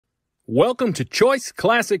Welcome to Choice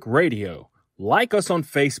Classic Radio. Like us on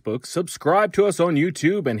Facebook, subscribe to us on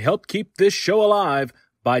YouTube, and help keep this show alive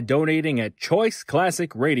by donating at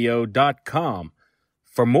choiceclassicradio.com.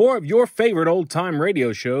 For more of your favorite old-time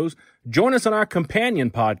radio shows, join us on our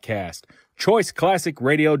companion podcast, Choice Classic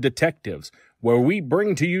Radio Detectives, where we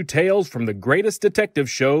bring to you tales from the greatest detective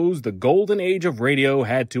shows the golden age of radio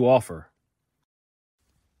had to offer.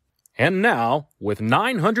 And now, with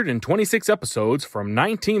 926 episodes from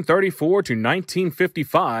 1934 to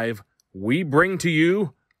 1955, we bring to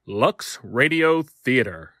you Lux Radio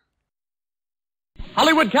Theater.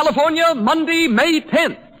 Hollywood, California, Monday, May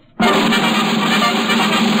 10th.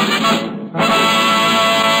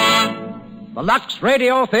 The Lux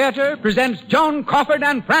Radio Theater presents Joan Crawford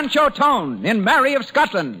and Franchot Tone in Mary of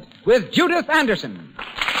Scotland with Judith Anderson.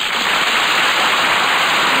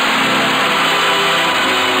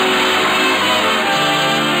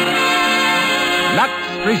 Lux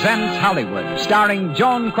presents Hollywood, starring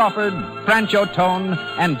Joan Crawford, Franchot Tone,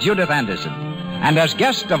 and Judith Anderson. And as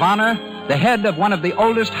guest of honor, the head of one of the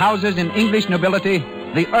oldest houses in English nobility,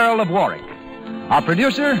 the Earl of Warwick. Our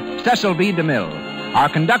producer, Cecil B. DeMille. Our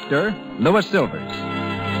conductor, Louis Silvers.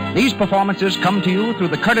 These performances come to you through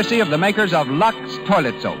the courtesy of the makers of Lux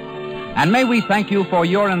Toilet Soap. And may we thank you for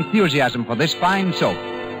your enthusiasm for this fine soap,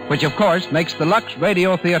 which of course makes the Lux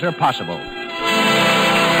Radio Theater possible.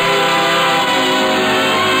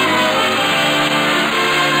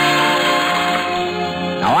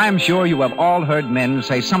 Now, I'm sure you have all heard men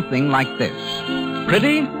say something like this.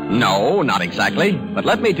 Pretty? No, not exactly. But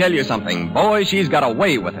let me tell you something. Boy, she's got a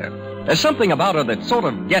way with her. There's something about her that sort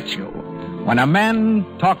of gets you. When a man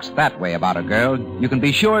talks that way about a girl, you can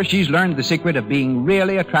be sure she's learned the secret of being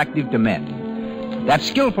really attractive to men. That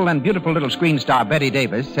skillful and beautiful little screen star, Betty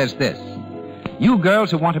Davis, says this. You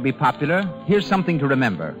girls who want to be popular, here's something to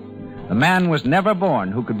remember. The man was never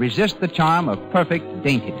born who could resist the charm of perfect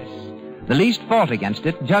daintiness. The least fault against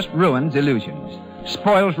it just ruins illusions,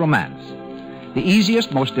 spoils romance. The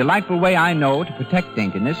easiest, most delightful way I know to protect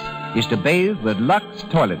daintiness is to bathe with Lux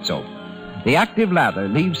Toilet Soap. The active lather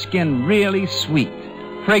leaves skin really sweet,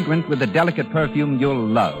 fragrant with the delicate perfume you'll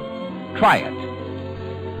love. Try it.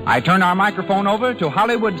 I turn our microphone over to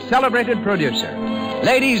Hollywood's celebrated producer.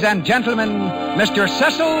 Ladies and gentlemen, Mr.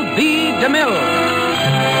 Cecil B. DeMille.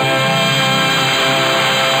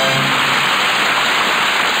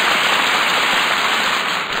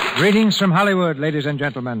 Greetings from Hollywood, ladies and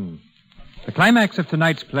gentlemen. The climax of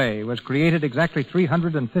tonight's play was created exactly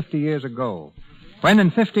 350 years ago, when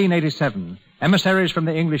in 1587, emissaries from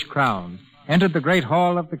the English crown entered the great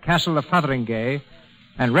hall of the castle of Fotheringay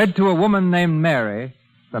and read to a woman named Mary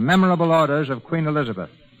the memorable orders of Queen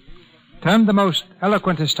Elizabeth. Termed the most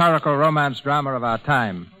eloquent historical romance drama of our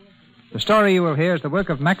time, the story you will hear is the work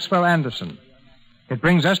of Maxwell Anderson. It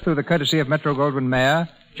brings us through the courtesy of Metro-Goldwyn-Mayer,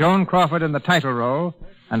 Joan Crawford in the title role,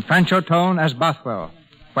 and Franchot Tone as Bothwell,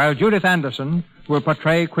 while Judith Anderson will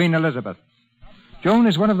portray Queen Elizabeth. Joan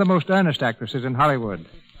is one of the most earnest actresses in Hollywood.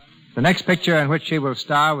 The next picture in which she will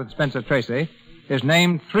star with Spencer Tracy is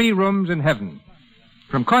named 3 Rooms in Heaven.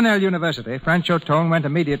 From Cornell University, Franchot Tone went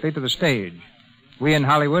immediately to the stage. We in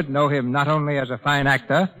Hollywood know him not only as a fine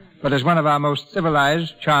actor, but as one of our most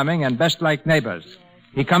civilized, charming, and best-liked neighbors.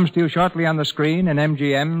 He comes to you shortly on the screen in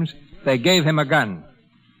MGM's They Gave Him a Gun.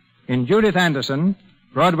 In Judith Anderson,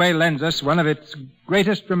 Broadway lends us one of its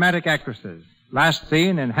greatest dramatic actresses, last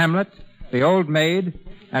seen in Hamlet, The Old Maid,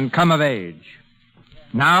 and Come of Age.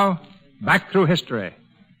 Now, back through history,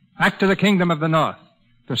 back to the kingdom of the north,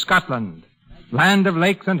 to Scotland, land of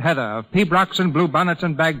lakes and heather, of pibrochs and bluebonnets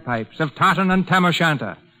and bagpipes, of tartan and tam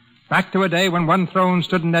o'shanter, back to a day when one throne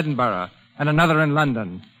stood in Edinburgh and another in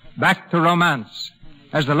London, back to romance,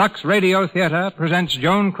 as the Lux Radio Theater presents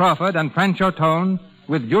Joan Crawford and Franchot Tone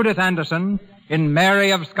with Judith Anderson in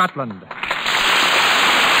Mary of Scotland.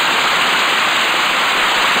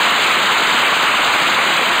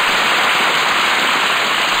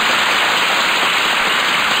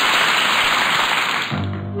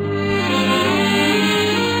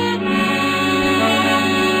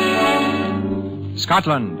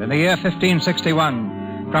 Scotland, in the year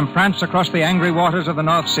 1561, from France across the angry waters of the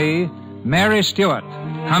North Sea, Mary Stuart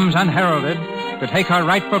comes unheralded to take her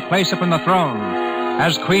rightful place upon the throne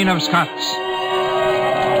as Queen of Scots.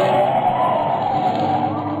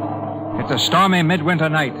 It's a stormy midwinter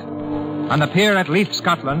night. On the pier at Leith,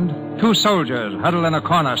 Scotland, 2 soldiers huddle in a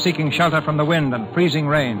corner seeking shelter from the wind and freezing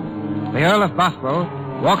rain. The Earl of Bothwell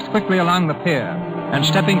walks quickly along the pier and,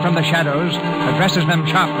 stepping from the shadows, addresses them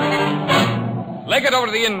sharply. Leg it over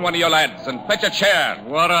to the inn, one of you lads, and fetch a chair.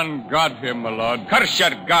 What on God here, my lord? Curse your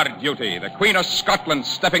guard duty. The Queen of Scotland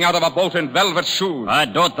stepping out of a boat in velvet shoes. I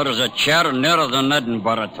doubt there's a chair nearer than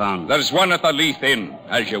Edinburgh town. There's one at the Leith Inn,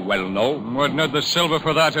 as you well know. Wouldn't have the silver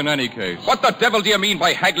for that in any case. What the devil do you mean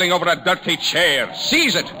by haggling over a dirty chair?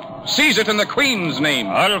 Seize it. Seize it in the Queen's name.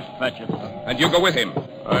 I'll fetch it. And you go with him.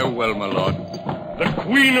 I will, my lord. The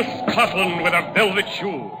Queen of Scotland with her velvet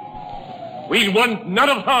shoe. We'll want none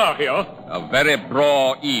of her here. A very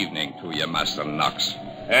braw evening to you, Master Knox.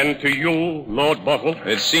 And to you, Lord Bottle.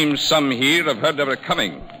 It seems some here have heard of her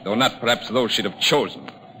coming, though not perhaps those she'd have chosen.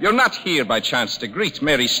 You're not here by chance to greet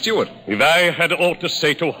Mary Stuart. If I had aught to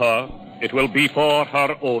say to her, it will be for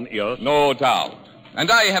her own ears. No doubt.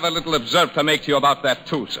 And I have a little observe to make to you about that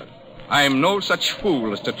too, sir. I'm no such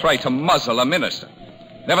fool as to try to muzzle a minister.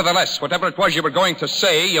 Nevertheless, whatever it was you were going to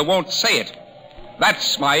say, you won't say it.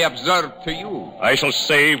 That's my observe to you. I shall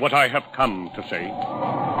say what I have come to say.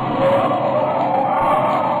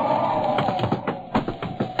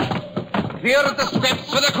 Here at the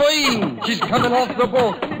steps for the Queen. She's coming off the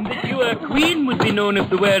boat. But your Queen would be known if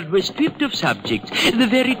the world were stripped of subjects. The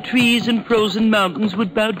very trees and frozen mountains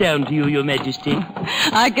would bow down to you, Your Majesty.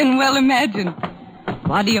 I can well imagine.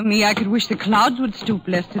 Body of me, I could wish the clouds would stoop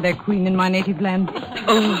less to their queen in my native land.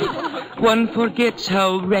 Oh, one forgets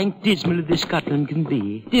how rank dismal this Scotland can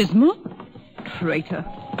be. Dismal? Traitor.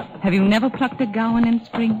 Have you never plucked a gowan in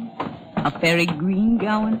spring? A very green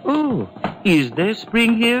gowan? Oh, is there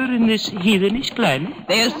spring here in this heathenish climate?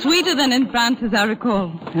 They are sweeter than in France, as I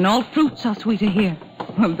recall. And all fruits are sweeter here.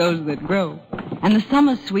 Well, those that grow. And the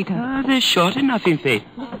summer's sweeter. Ah, they're short enough, in faith.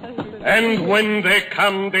 And when they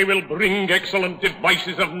come, they will bring excellent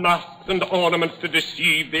devices of masks and ornaments to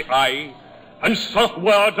deceive the eye, and soft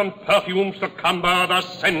words and perfumes to cumber the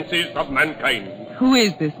senses of mankind. Who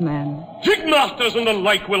is this man? Jigmasters and the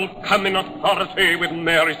like will come in authority with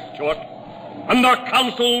Mary Stuart, and their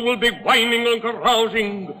council will be whining and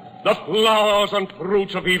carousing the flowers and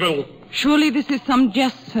fruits of evil. Surely this is some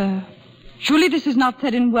jest, sir. Surely this is not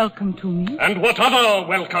said in welcome to me. And what other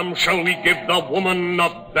welcome shall we give the woman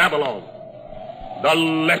of Babylon? The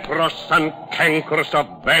leprous and cankerous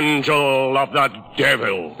evangel of the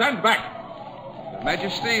devil. Stand back. Your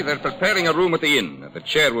Majesty, they're preparing a room at the inn. The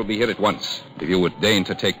chair will be here at once. If you would deign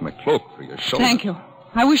to take my cloak for your shoulder. Thank you.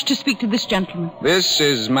 I wish to speak to this gentleman. This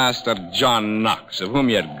is Master John Knox, of whom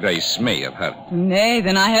your grace may have heard. Nay,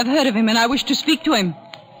 then I have heard of him, and I wish to speak to him.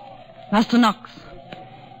 Master Knox,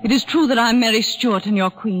 it is true that I am Mary Stuart and your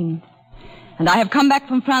queen. And I have come back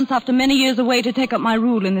from France after many years away to take up my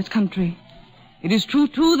rule in this country. It is true,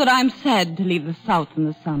 too, that I am sad to leave the south and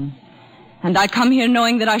the sun. And I come here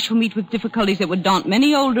knowing that I shall meet with difficulties that would daunt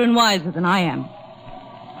many older and wiser than I am.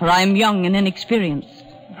 For I am young and inexperienced,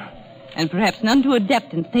 and perhaps none too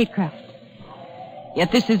adept in statecraft.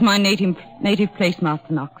 Yet this is my native place,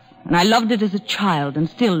 Master Knox, and I loved it as a child and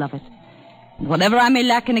still love it. And whatever I may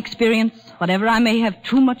lack in experience, whatever I may have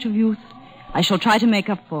too much of youth, I shall try to make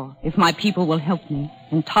up for, if my people will help me,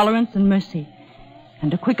 in tolerance and mercy,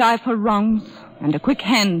 and a quick eye for wrongs, and a quick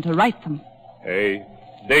hand to right them. Hey,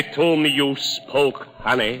 they told me you spoke,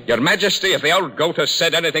 honey. Your Majesty, if the old goat has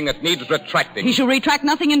said anything that needs retracting... He shall retract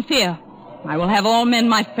nothing in fear. I will have all men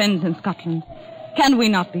my friends in Scotland. Can we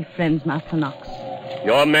not be friends, Master Knox?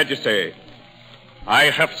 Your Majesty, I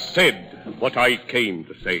have said what I came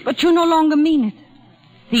to say. But you no longer mean it.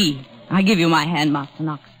 See, I give you my hand, Master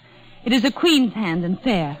Knox. It is a queen's hand and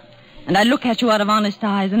fair. And I look at you out of honest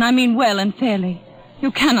eyes, and I mean well and fairly.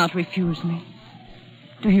 You cannot refuse me.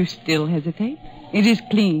 Do you still hesitate? It is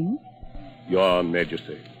clean. Your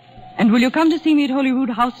Majesty. And will you come to see me at Holyrood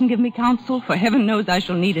House and give me counsel? For heaven knows I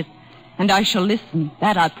shall need it. And I shall listen.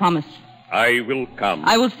 That I promise. I will come.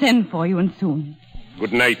 I will send for you, and soon.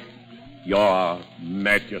 Good night, Your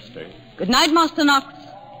Majesty. Good night, Master Knox.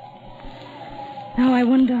 Now I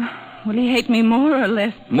wonder, will he hate me more or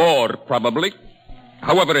less? More, probably.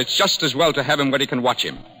 However, it's just as well to have him where he can watch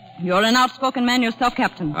him. You're an outspoken man yourself,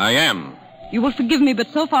 Captain. I am. You will forgive me,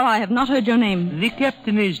 but so far I have not heard your name. The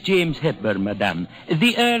captain is James Hepburn, madame,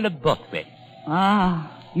 the Earl of Bothwell.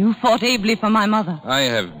 Ah, you fought ably for my mother. I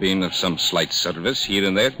have been of some slight service here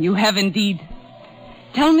and there. You have indeed.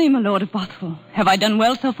 Tell me, my lord of Bothwell, have I done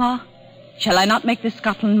well so far? Shall I not make this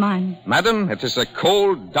Scotland mine? Madam, it is a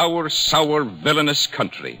cold, dour, sour, villainous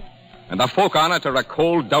country. And the folk on it are a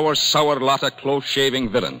cold, dour, sour lot of close-shaving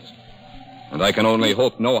villains. And I can only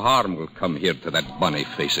hope no harm will come here to that bonny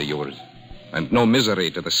face of yours. And no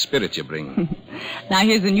misery to the spirit you bring. Now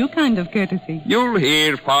here's a new kind of courtesy. You'll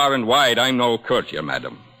hear far and wide I'm no courtier,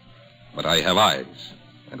 madam. But I have eyes,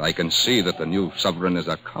 and I can see that the new sovereign is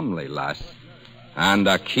a comely lass, and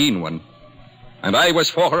a keen one. And I was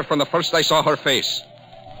for her from the first I saw her face.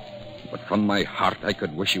 But from my heart, I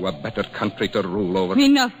could wish you a better country to rule over.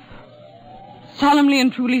 Enough. Solemnly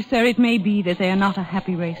and truly, sir, it may be that they are not a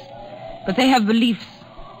happy race. But they have beliefs.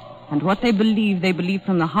 And what they believe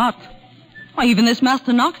from the heart. Why, even this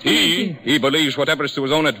Master Knox... He believes whatever is to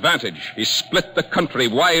his own advantage. He split the country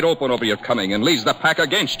wide open over your coming and leads the pack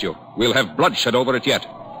against you. We'll have bloodshed over it yet.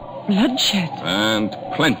 Bloodshed? And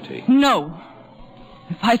plenty. No.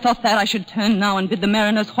 If I thought that, I should turn now and bid the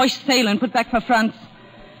mariners hoist sail and put back for France.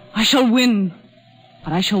 I shall win.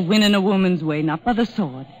 But I shall win in a woman's way, not by the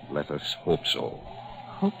sword. Let us hope so.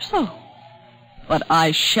 Hope so? But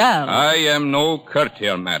I shall. I am no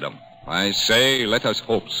courtier, madam. I say, let us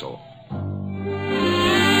hope so.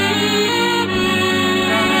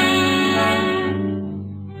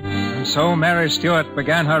 And so Mary Stuart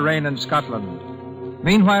began her reign in Scotland.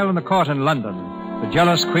 Meanwhile, in the court in London, the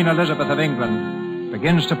jealous Queen Elizabeth of England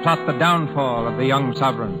begins to plot the downfall of the young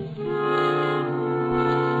sovereign.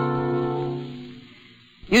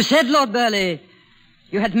 You said, Lord Burleigh,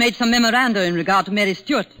 you had made some memoranda in regard to Mary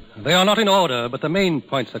Stuart. They are not in order, but the main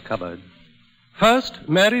points are covered. First,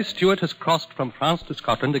 Mary Stuart has crossed from France to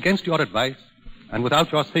Scotland against your advice and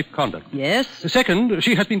without your safe conduct. Yes? Second,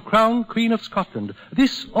 she has been crowned Queen of Scotland.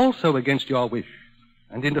 This also against your wish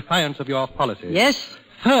and in defiance of your policy. Yes?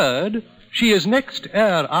 Third, she is next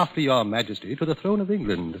heir after your majesty to the throne of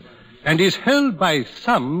England and is held by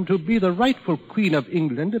some to be the rightful Queen of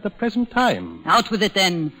England at the present time. Out with it,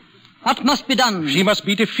 then. What must be done? She must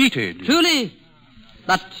be defeated. Truly,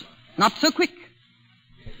 but not so quick.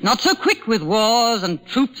 Not so quick with wars and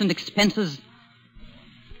troops and expenses.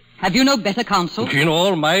 Have you no better counsel? In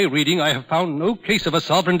all my reading, I have found no case of a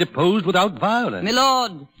sovereign deposed without violence.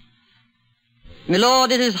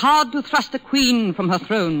 Milord, it is hard to thrust a queen from her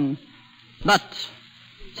throne. But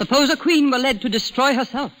suppose a queen were led to destroy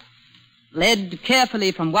herself, led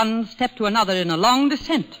carefully from one step to another in a long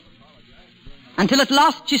descent, until at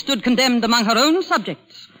last she stood condemned among her own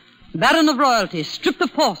subjects, barren of royalty, stripped of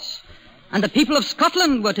force, and the people of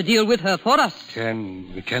Scotland were to deal with her for us.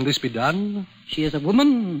 Can this be done? She is a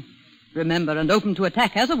woman, remember, and open to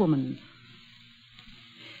attack as a woman.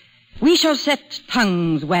 We shall set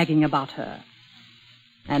tongues wagging about her.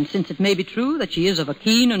 And since it may be true that she is of a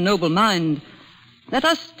keen and noble mind, let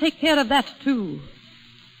us take care of that, too.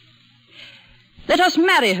 Let us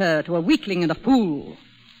marry her to a weakling and a fool.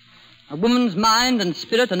 A woman's mind and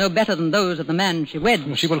spirit are no better than those of the man she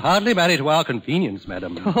weds. She will hardly marry to our convenience,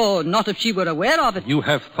 madam. Oh, not if she were aware of it. You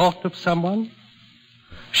have thought of someone?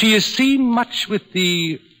 She is seen much with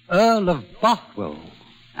the Earl of Bothwell.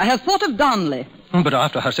 I have thought of Darnley. But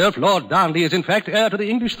after herself, Lord Darnley is in fact heir to the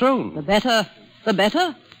English throne. The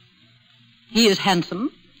better. He is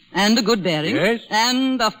handsome and a good bearing. Yes.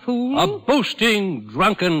 And a fool. A boasting,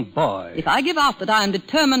 drunken boy. If I give out that I am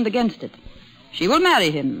determined against it, she will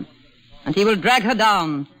marry him. And he will drag her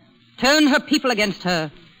down, turn her people against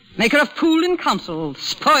her, make her a fool in council,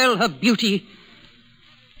 spoil her beauty.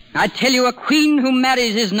 I tell you, a queen who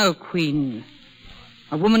marries is no queen.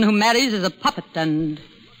 A woman who marries is a puppet, and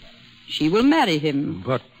she will marry him.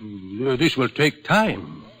 But this will take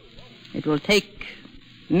time. It will take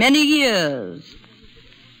many years.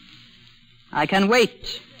 I can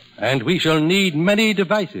wait. And we shall need many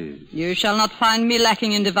devices. You shall not find me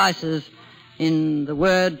lacking in devices. In the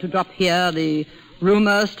word to drop here, the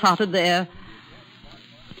rumor started there.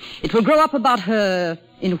 It will grow up about her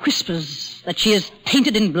in whispers that she is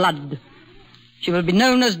tainted in blood. She will be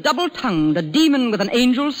known as double-tongued, a demon with an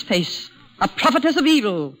angel's face, a prophetess of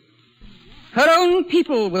evil. Her own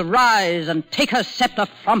people will rise and take her scepter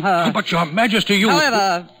from her. But, Your Majesty, you...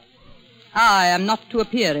 However, I am not to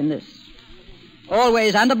appear in this.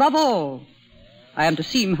 Always and above all, I am to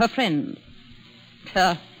seem her friend.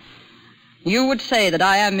 You would say that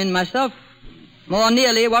I am in myself more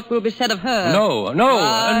nearly what will be said of her. No.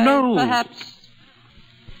 Perhaps.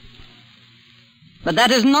 But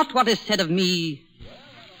that is not what is said of me.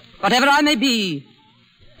 Whatever I may be,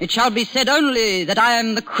 it shall be said only that I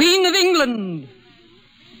am the Queen of England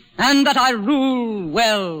and that I rule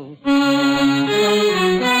well.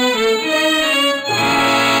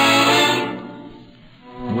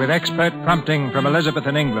 With expert prompting from Elizabeth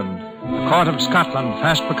in England, the court of Scotland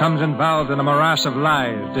fast becomes involved in a morass of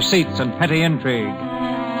lies, deceits, and petty intrigue.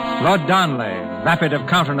 Lord Darnley, vapid of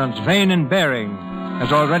countenance, vain in bearing,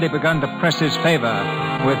 has already begun to press his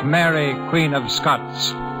favor with Mary, Queen of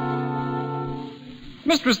Scots.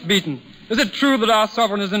 Mistress Beaton, is it true that our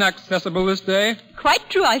sovereign is inaccessible this day? Quite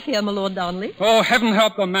true, I fear, my Lord Darnley. Oh, heaven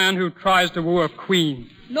help the man who tries to woo a queen.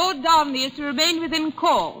 Lord Darnley is to remain within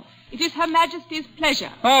call. It is Her Majesty's pleasure.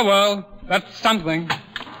 Oh, well, that's something.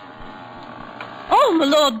 Oh, my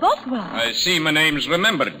Lord Bothwell. I see my name's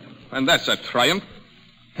remembered, and that's a triumph.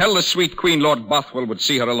 Tell the sweet Queen Lord Bothwell would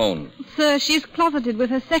see her alone. Sir, she's closeted with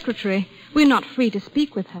her secretary. We're not free to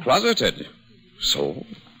speak with her. Closeted? So?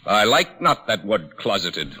 I like not that word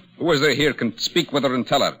closeted. Who is there here can speak with her and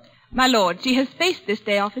tell her? My lord, she has spaced this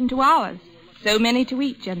day off into hours. So many to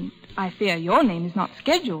each, and I fear your name is not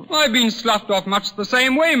scheduled. I've been sloughed off much the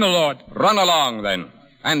same way, my lord. Run along, then.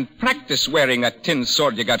 And practice wearing that tin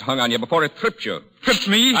sword you got hung on you before it tripped you. Tripped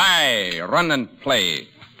me? Aye, run and play.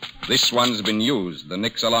 This one's been used. The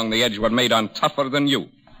nicks along the edge were made on tougher than you.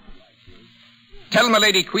 Tell my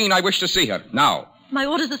lady queen I wish to see her, now. My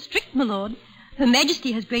orders are strict, my lord. Her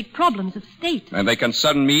Majesty has great problems of state. And they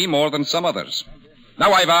concern me more than some others.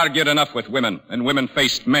 Now I've argued enough with women and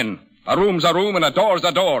women-faced men. A room's a room and a door's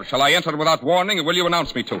a door. Shall I enter without warning, or will you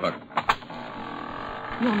announce me to her?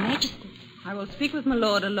 Your Majesty. I will speak with my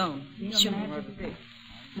lord alone. Yes, Your Majesty.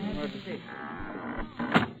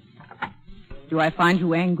 Do I find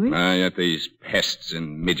you angry? At these pests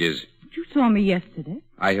and midges. You saw me yesterday.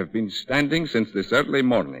 I have been standing since this early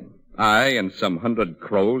morning. I and some 100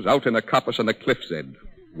 crows out in a coppice on the cliff's edge,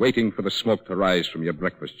 waiting for the smoke to rise from your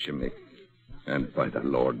breakfast chimney. And by the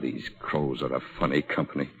Lord, these crows are a funny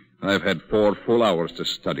company. I've had 4 full hours to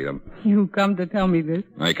study them. You come to tell me this?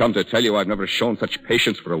 I come to tell you I've never shown such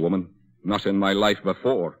patience for a woman. Not in my life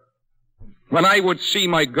before. When I would see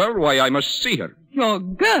my girl, why, I must see her. Your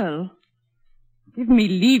girl? Give me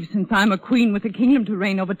leave, since I'm a queen with a kingdom to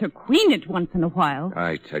reign over, to queen it once in a while.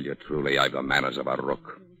 I tell you truly, I've the manners of a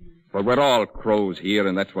rook. For we're all crows here,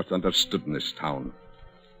 and that's what's understood in this town.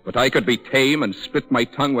 But I could be tame and split my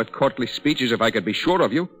tongue with courtly speeches if I could be sure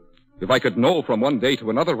of you. If I could know from one day to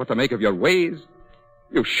another what to make of your ways.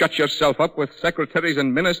 You shut yourself up with secretaries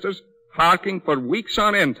and ministers, harking for weeks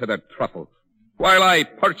on end to that truffle, while I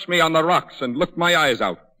perch me on the rocks and look my eyes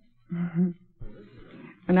out. Mm-hmm.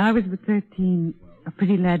 When I was but 13, a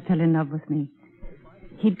pretty lad fell in love with me.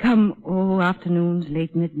 He'd come, afternoons,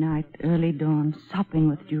 late midnight, early dawn, sopping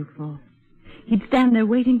with dewfall. He'd stand there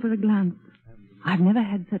waiting for a glance. I've never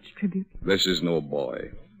had such tribute. This is no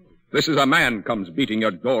boy. This is a man comes beating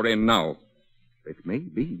your door in now. It may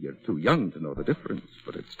be you're too young to know the difference,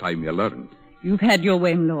 but it's time you learn. You've had your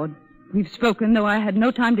way, my lord. We've spoken, though I had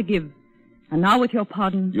no time to give. And now, with your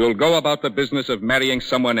pardon... You'll go about the business of marrying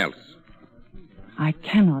someone else. I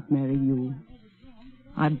cannot marry you.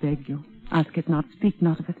 I beg you. Ask it not. Speak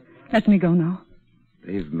not of it. Let me go now.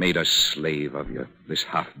 They've made a slave of you, this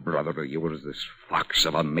half-brother of yours, this fox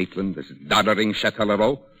of a Maitland, this doddering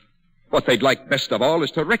Châtellerault. What they'd like best of all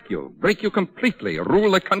is to wreck you, break you completely,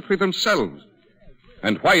 rule the country themselves.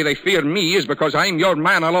 And why they fear me is because I'm your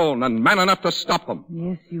man alone, and man enough to stop them.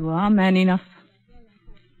 Yes, you are man enough.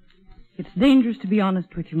 It's dangerous to be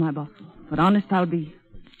honest with you, my Bothwell, but honest I'll be.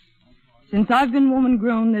 Since I've been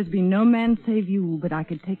woman-grown, there's been no man save you, but I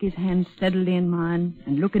could take his hand steadily in mine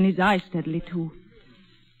and look in his eyes steadily, too,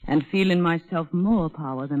 and feel in myself more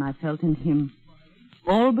power than I felt in him.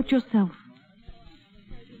 All but yourself.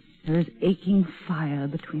 There is aching fire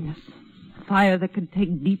between us, fire that could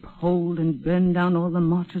take deep hold and burn down all the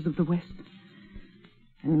marches of the West,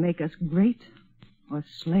 and make us great or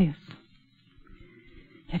slay us.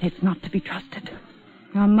 Yet it's not to be trusted.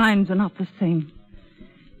 Our minds are not the same.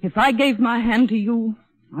 If I gave my hand to you,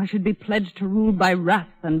 I should be pledged to rule by wrath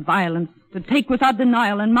and violence, to take without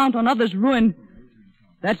denial and mount on others' ruin.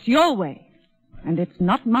 That's your way, and it's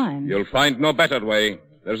not mine. You'll find no better way.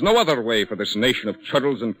 There's no other way for this nation of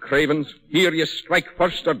churls and cravens. Here you strike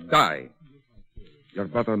first or die. Your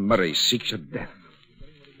brother Murray seeks your death.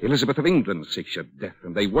 Elizabeth of England seeks your death,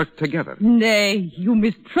 and they work together. Nay, you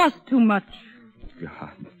mistrust too much.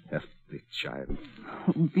 God help thee, child.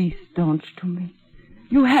 Oh, be staunch to me.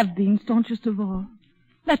 You have been staunchest of all.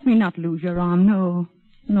 Let me not lose your arm, no,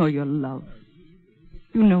 nor your love.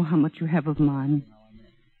 You know how much you have of mine.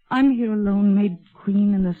 I'm here alone, made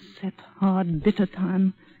queen in a set, hard, bitter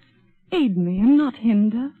time. Aid me and not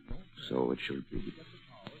hinder. So it shall be.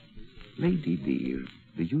 Lady dear,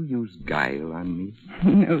 do you use guile on me?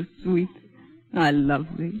 No, sweet. I love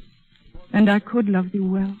thee. And I could love thee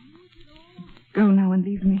well. Go now and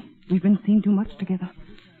leave me. We've been seen too much together.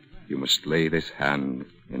 You must lay this hand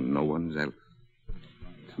in no one's else.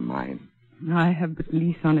 It's mine. I have but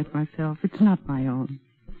lease on it myself. It's not my own.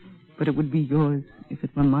 But it would be yours if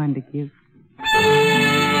it were mine to give.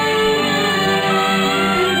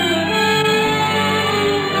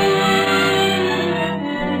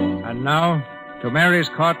 And now, to Mary's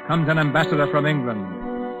court comes an ambassador from England,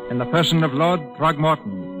 in the person of Lord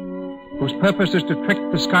Throgmorton, whose purpose is to trick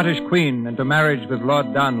the Scottish Queen into marriage with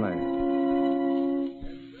Lord Darnley.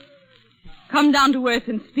 Come down to earth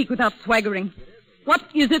and speak without swaggering. What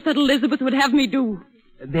is it that Elizabeth would have me do?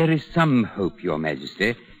 There is some hope, Your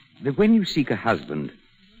Majesty, that when you seek a husband,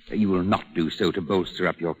 you will not do so to bolster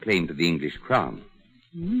up your claim to the English crown.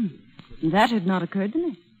 That had not occurred to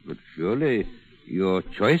me. But surely your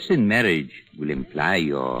choice in marriage will imply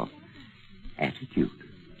your attitude.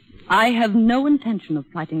 I have no intention of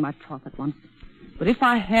plighting my troth at once. But if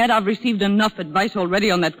I had, I've received enough advice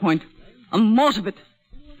already on that point. A mort of it.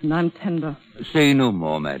 And I'm tender. Say no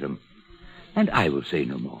more, madam. And I will say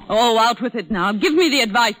no more. Oh, out with it now. Give me the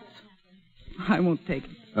advice. I won't take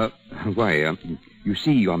it. You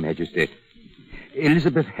see, Your Majesty,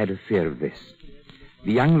 Elizabeth had a fear of this.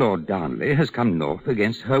 The young Lord Darnley has come north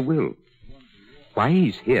against her will. Why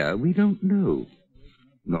he's here, we don't know.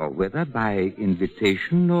 Nor whether by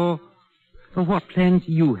invitation or what plans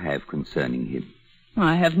you have concerning him.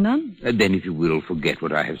 I have none. Then, if you will, forget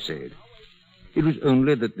what I have said. It was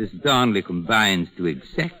only that this Darnley combines to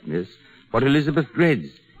exactness what Elizabeth dreads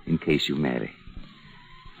in case you marry.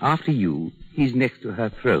 After you, he's next to her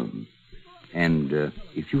throne. And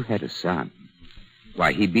if you had a son,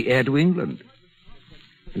 why, he'd be heir to England.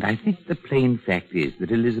 And I think the plain fact is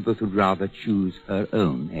that Elizabeth would rather choose her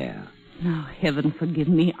own heir. Now, heaven forgive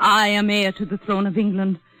me. I am heir to the throne of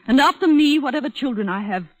England. And after me, whatever children I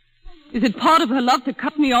have. Is it part of her love to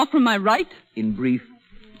cut me off from my right? In brief,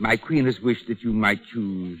 my queen has wished that you might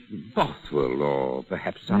choose Bothwell or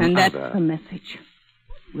perhaps some other. And that's the message.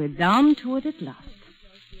 We're down to it at last.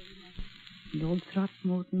 Lord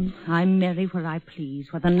Throckmorton, I marry where I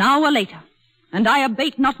please, whether now or later. And I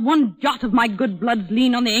abate not one jot of my good blood's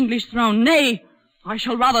lien on the English throne. Nay, I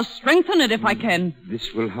shall rather strengthen it if I can.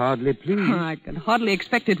 This will hardly please. I could hardly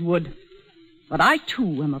expect it would. But I,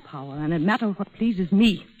 too, am a power, and it matters what pleases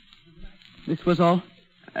me. This was all?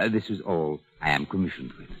 This is all I am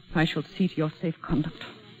commissioned with. I shall see to your safe conduct.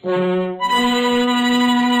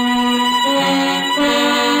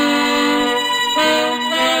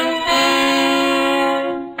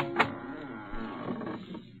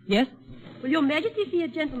 Yes? Will Your Majesty see a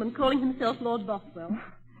gentleman calling himself Lord Bothwell?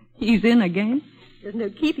 He's in again? There's no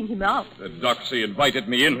keeping him out. The Doxy invited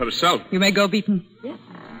me in herself. You may go, Beaton. Yes?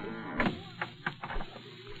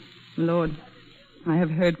 Lord, I have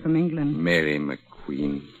heard from England. Mary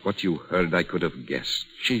McQueen, what you heard I could have guessed.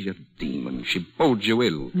 She's a demon. She bodes you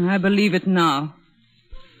ill. I believe it now.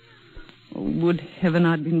 Oh, would heaven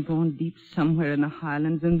I'd been born deep somewhere in the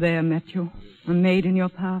Highlands and there met you. A maid in your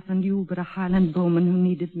path and you but a Highland bowman who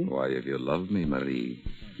needed me. Why, if you love me, Marie,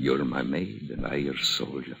 you're my maid and I your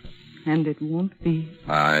soldier. And it won't be.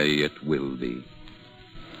 Aye, it will be.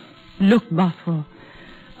 Look, Bothwell,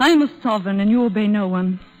 I'm a sovereign and you obey no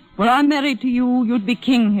one. Were I married to you, you'd be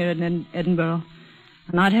king here in Edinburgh.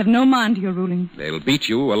 And I'd have no mind to your ruling. They'll beat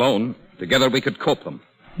you alone. Together we could cope them.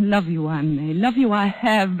 Love you I may, love you I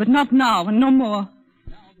have, but not now and no more.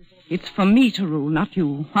 It's for me to rule, not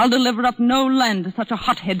you. I'll deliver up no land to such a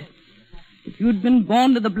hothead. If you'd been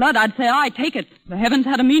born to the blood, I'd say, aye, take it. The heavens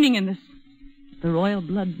had a meaning in this. The royal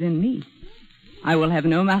blood's in me. I will have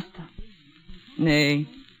no master. Nay,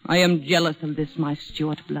 I am jealous of this, my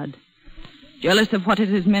Stuart blood. Jealous of what it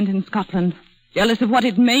has meant in Scotland. Jealous of what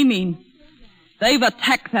it may mean. They've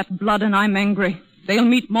attacked that blood, and I'm angry. They'll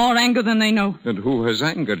meet more anger than they know. And who has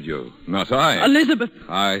angered you? Not I. Elizabeth.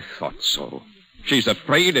 I thought so. She's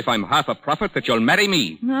afraid if I'm half a prophet that you'll marry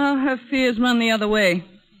me. No, her fears run the other way.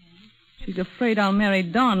 She's afraid I'll marry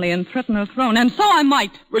Darnley and threaten her throne, and so I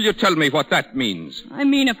might. Will you tell me what that means? I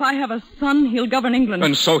mean, if I have a son, he'll govern England.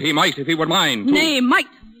 And so he might if he were mine, too. Nay, might.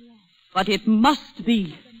 But it must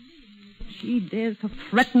be. She dares to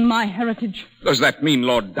threaten my heritage. Does that mean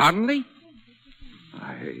Lord Darnley?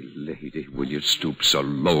 Aye, lady, will you stoop so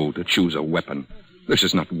low to choose a weapon? This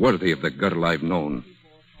is not worthy of the girl I've known.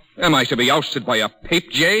 Am I to be ousted by a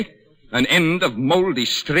papejay? An end of mouldy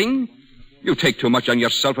string? You take too much on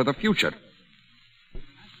yourself for the future.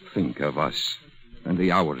 Think of us, and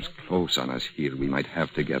the hours close on us here we might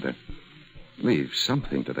have together. Leave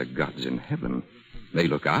something to the gods in heaven. They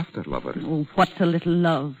look after lovers. Oh, what's a little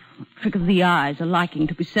love? A trick of the eyes, a liking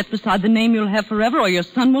to be set beside the name you'll have forever or your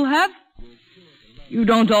son will have? You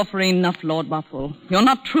don't offer enough, Lord Bothwell. You're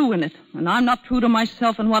not true in it, and I'm not true to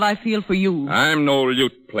myself and what I feel for you. I'm no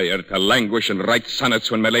lute player to languish and write sonnets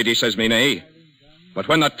when my lady says me nay. But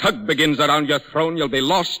when the tug begins around your throne, you'll be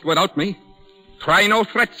lost without me. Try no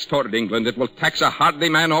threats toward England. It will tax a hardly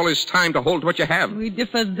man all his time to hold what you have. We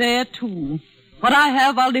differ there, too. What I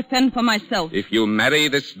have, I'll defend for myself. If you marry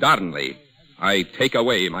this Darnley, I take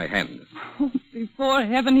away my hand. Oh, before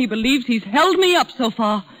heaven, he believes he's held me up so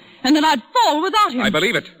far, and that I'd fall without him. I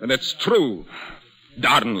believe it, and it's true.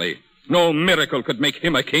 Darnley, No miracle could make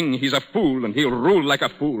him a king. He's a fool, and he'll rule like a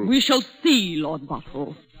fool. We shall see, Lord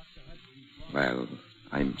Bothwell. Well,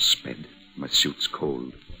 I'm sped. My suit's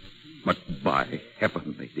cold. But by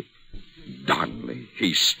heaven, lady, Darnley,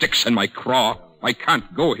 he sticks in my craw. I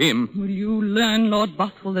can't go him. Will you learn, Lord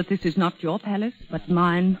Bothwell, that this is not your palace, but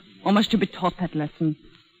mine? Or must you be taught that lesson?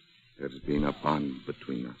 There's been a bond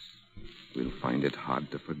between us. We'll find it hard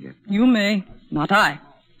to forget. You may, not I.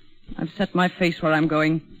 I've set my face where I'm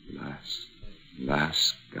going.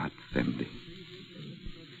 Last, God Themby.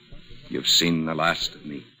 You've seen the last of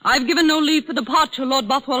me. I've given no leave for departure, Lord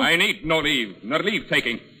Bothwell. I need no leave, nor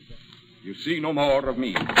leave-taking. You see no more of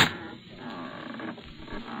me.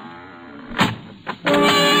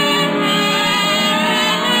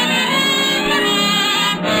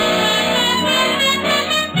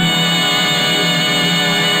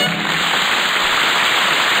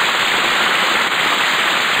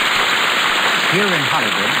 Here in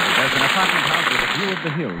Hollywood, there's an apartment house with a view of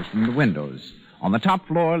the hills from the windows. On the top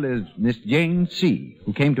floor lives Miss Jane C.,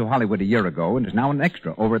 who came to Hollywood a year ago and is now an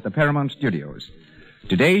extra over at the Paramount Studios.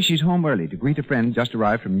 Today, she's home early to greet a friend just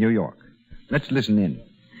arrived from New York. Let's listen in.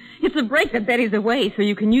 It's a break that Betty's away, so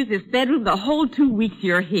you can use this bedroom the whole 2 weeks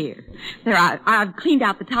you're here. I've cleaned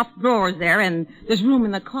out the top drawers there, and there's room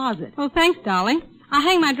in the closet. Oh, thanks, darling. I'll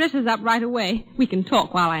hang my dresses up right away. We can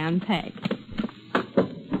talk while I unpack.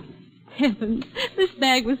 Heavens, this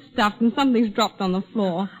bag was stuffed and something's dropped on the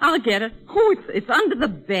floor. I'll get it. Oh, it's under the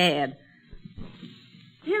bed.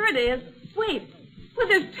 Here it is. Wait. Well,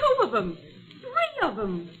 there's 2 of them. 3 of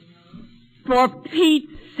them. For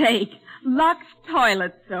Pete's sake, Lux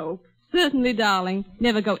toilet soap. Certainly, darling.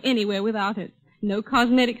 Never go anywhere without it. No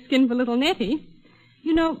cosmetic skin for little Nettie.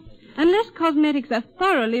 You know, unless cosmetics are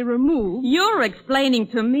thoroughly removed... You're explaining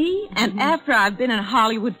to me, and after I've been in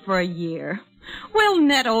Hollywood for a year. Well,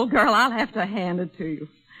 Ned, old girl, I'll have to hand it to you.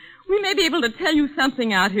 We may be able to tell you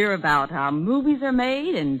something out here about how movies are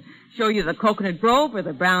made and show you the Coconut Grove or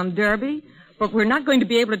the Brown Derby, but we're not going to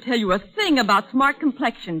be able to tell you a thing about smart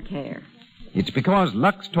complexion care. It's because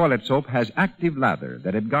Lux toilet soap has active lather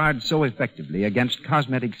that it guards so effectively against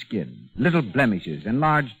cosmetic skin, little blemishes,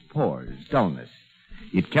 enlarged pores, dullness.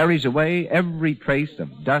 It carries away every trace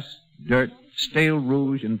of dust, dirt, stale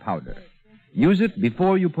rouge, and powder. Use it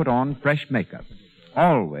before you put on fresh makeup.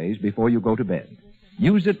 Always before you go to bed.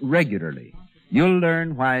 Use it regularly. You'll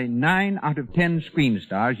learn why 9 out of 10 screen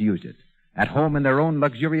stars use it. At home in their own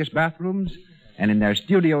luxurious bathrooms and in their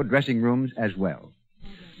studio dressing rooms as well.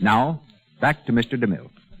 Now, back to Mr. DeMille.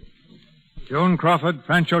 Joan Crawford,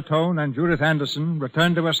 Frank O'Tone, and Judith Anderson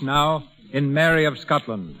return to us now in Mary of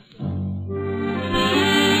Scotland.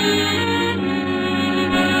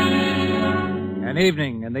 An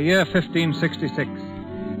evening in the year 1566.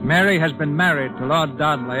 Mary has been married to Lord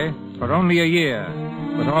Darnley for only a year,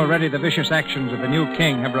 but already the vicious actions of the new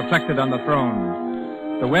king have reflected on the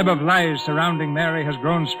throne. The web of lies surrounding Mary has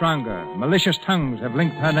grown stronger. Malicious tongues have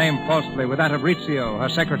linked her name falsely with that of Rizzio, her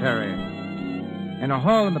secretary. In a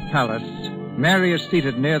hall in the palace, Mary is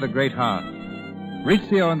seated near the great hearth.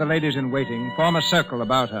 Rizzio and the ladies in waiting form a circle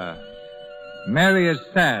about her. Mary is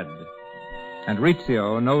sad, and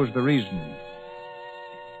Rizzio knows the reason.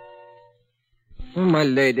 Oh, my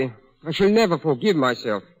lady, I shall never forgive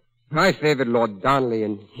myself. I favored Lord Darnley,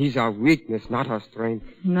 and he's our weakness, not our strength.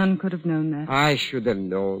 None could have known that. I should have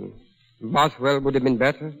known. Bothwell would have been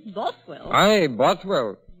better. Bothwell? Aye,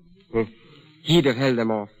 Bothwell. He'd have held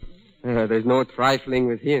them off. There's no trifling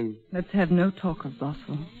with him. Let's have no talk of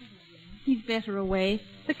Bothwell. He's better away.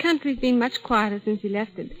 The country's been much quieter since he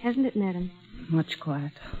left it, hasn't it, madam? Much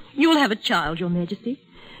quieter. You'll have a child, Your Majesty.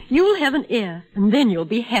 You'll have an heir, and then you'll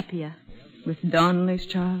be happier. With Darnley's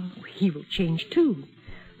child? He will change, too.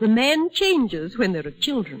 The man changes when there are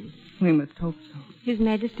children. We must hope so. His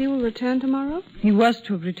Majesty will return tomorrow? He was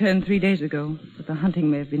to have returned 3 days ago, but the hunting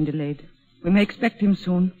may have been delayed. We may expect him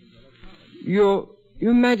soon. Your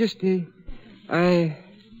Majesty, I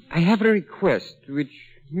have a request which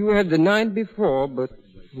you have denied before, but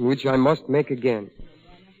which I must make again.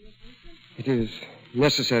 It is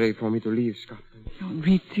necessary for me to leave Scotland. Oh,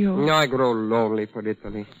 Rizzio. I grow lonely for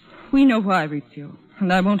Italy. We know why, Rizzio,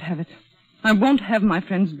 and I won't have it. I won't have my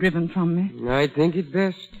friends driven from me. I think it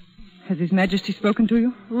best. Has His Majesty spoken to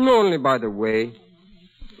you? Only by the way.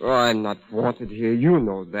 Oh, I'm not wanted here. You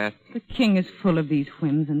know that. The king is full of these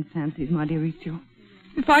whims and fancies, my dear Rizzio.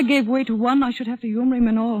 If I gave way to one, I should have to humor him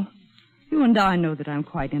and all. You and I know that I'm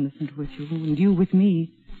quite innocent with you, and you with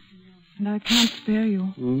me. And I can't spare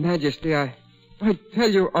you. Majesty, I tell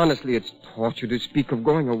you honestly, it's torture to speak of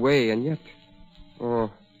going away, and yet...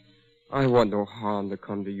 Oh, I want no harm to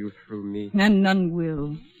come to you through me. And none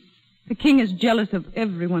will. The king is jealous of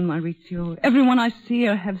everyone, Maurizio. Everyone I see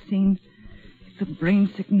or have seen. It's a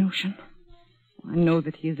brain-sick notion. I know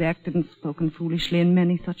that he has acted and spoken foolishly in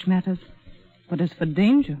many such matters. But as for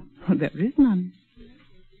danger, there is none.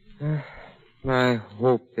 I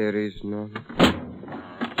hope there is none.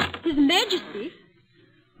 His Majesty?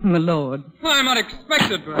 My lord. I'm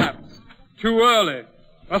unexpected, perhaps. Too early.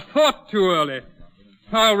 A thought too early.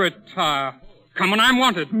 I'll retire. Come when I'm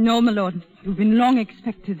wanted. No, my lord. You've been long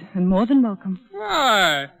expected and more than welcome.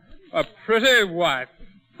 Aye, a pretty wife.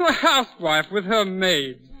 A housewife with her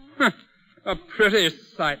maids. A pretty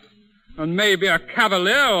sight. And maybe a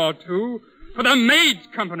cavalier or two for the maids'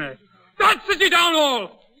 company. Don't sit ye down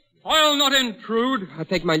all. I'll not intrude. I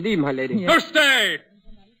take my leave, my lady. Yes. Oh, stay.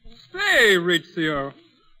 Stay, Rizzio.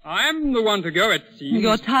 I'm the one to go, it seems.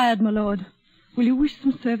 You're tired, my lord. Will you wish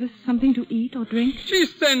some service, something to eat or drink? She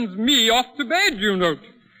sends me off to bed, you note.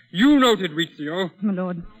 You noted, Rizzio. My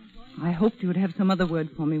lord, I hoped you would have some other word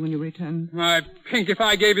for me when you return. I think if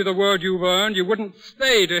I gave you the word you've earned, you wouldn't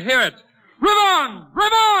stay to hear it. Ribbon!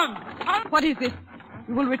 Ribbon! What is this?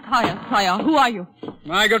 You will retire, sire. Who are you?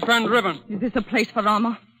 My good friend Ribbon. Is this a place for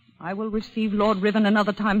armor? I will receive Lord Ribbon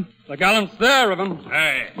another time. The gallant's there, Ribbon.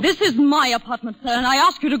 Hey. This is my apartment, sir, and I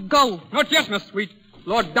ask you to go. Not yet, Miss Sweet.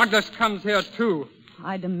 Lord Douglas comes here, too.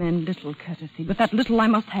 I demand little courtesy, but that little I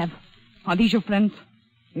must have. Are these your friends?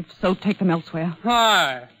 If so, take them elsewhere.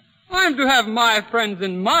 Aye. I'm to have my friends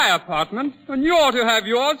in my apartment, and you're to have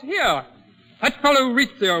yours here. That fellow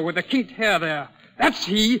Rizzio with the kinked hair there. That's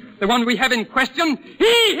he, the one we have in question. He,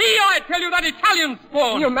 I tell you, that Italian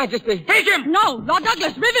spawn. Your Majesty. Take him! No, Lord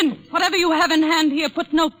Douglas, Ribbon. Whatever you have in hand here,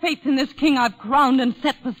 put no faith in this king I've crowned and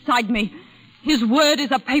set beside me. His word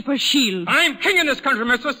is a paper shield. I'm king in this country,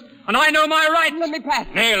 mistress, and I know my rights. Let me pass.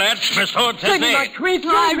 Nay, lads, Miss Hood says Take me, my nay. queen.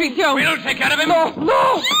 I Rizzio. We'll take care of him. No,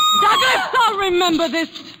 no. Douglas, I'll remember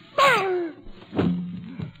this.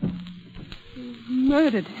 You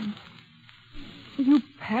murdered him. You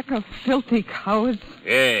pack of filthy cowards.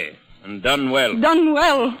 Yea, and done well. Done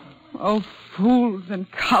well. Oh, fools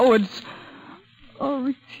and cowards.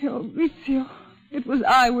 Oh, Rizzio. It was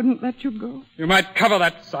I wouldn't let you go. You might cover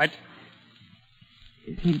that sight.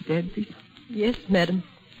 Is he dead, Rita? Yes, madam.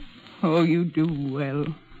 Oh, you do well.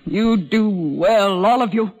 You do well, all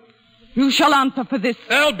of you. You shall answer for this.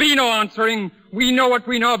 There'll be no answering. We know what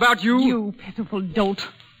we know about you. You pitiful dolt.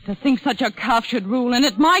 To think such a calf should rule, and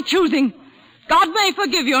at my choosing. God may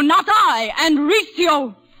forgive you, not I, and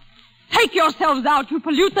Rizzio. Take yourselves out, you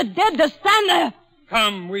pollute the dead to stand there.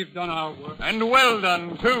 Come, we've done our work. And well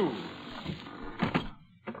done, too.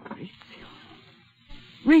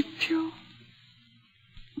 Rizzio.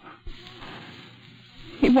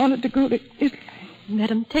 He wanted to go to Italy.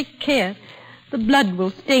 Madam, take care. The blood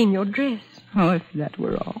will stain your dress. Oh, if that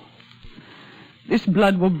were all. This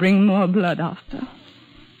blood will bring more blood after.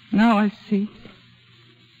 Now I see.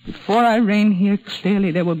 Before I reign here,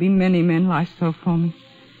 clearly there will be many men lie so for me.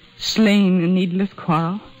 Slain in needless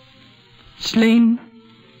quarrel. Slain,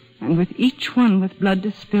 and with each one with blood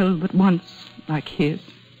to spill but once, like his.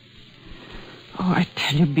 Oh, I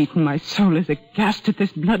tell you, Beaton, my soul is aghast at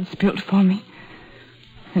this blood spilled for me.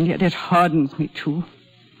 And yet it hardens me, too.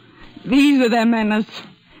 These are their manners.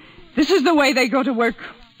 This is the way they go to work.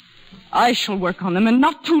 I shall work on them, and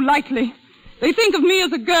not too lightly. They think of me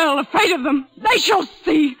as a girl, afraid of them. They shall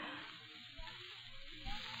see.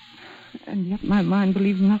 And yet my mind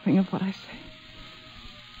believes nothing of what I say.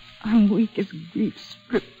 I'm weak as grief,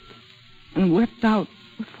 stripped and wept out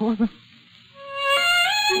before them.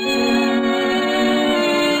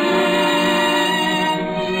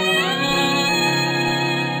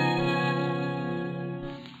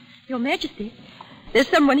 Your Majesty, there's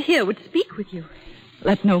someone here would speak with you.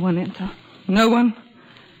 Let no one enter. No one.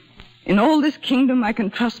 In all this kingdom, I can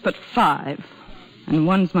trust but 5, and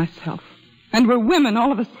one's myself. And we're women,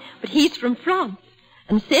 all of us. But he's from France,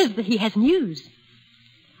 and says that he has news.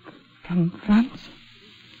 From France?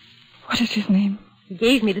 What is his name? He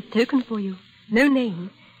gave me the token for you. No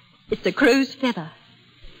name. It's a crow's feather.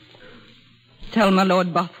 Tell my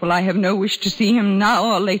Lord Bothwell I have no wish to see him now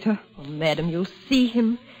or later. Oh, madam, you'll see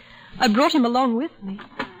him. I brought him along with me.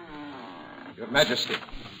 Your Majesty.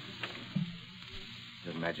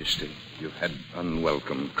 Your Majesty, you've had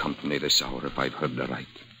unwelcome company this hour, if I've heard aright.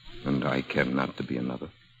 And I care not to be another.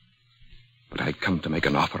 But I come to make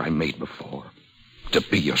an offer I made before. To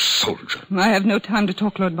be your soldier. I have no time to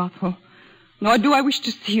talk, Lord Bothwell. Nor do I wish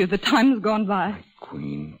to see you. The time's gone by. My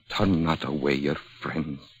queen, turn not away your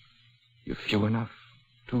friends. You're few enough.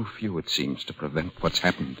 Too few, it seems, to prevent what's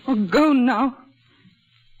happened. Oh, go now.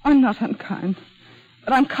 I'm not unkind.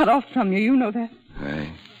 But I'm cut off from you. You know that.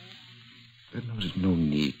 Aye. There was no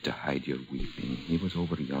need to hide your weeping. He was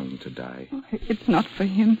over young to die. It's not for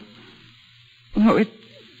him. No,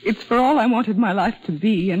 it's for all I wanted my life to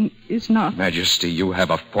be, and is not. Majesty, you have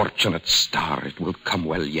a fortunate star. It will come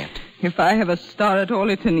well yet. If I have a star at all,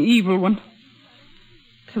 it's an evil one.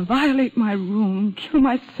 To violate my room, kill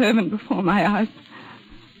my servant before my eyes.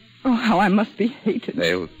 Oh, how I must be hated.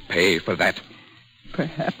 They'll pay for that.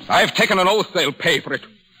 Perhaps. I've taken an oath they'll pay for it.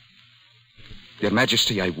 Your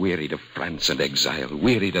Majesty, I wearied of France and exile,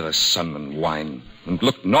 wearied of the sun and wine, and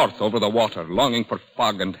looked north over the water, longing for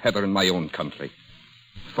fog and heather in my own country.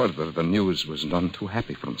 Further, the news was none too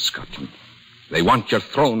happy from Scotland. They want your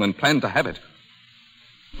throne and plan to have it.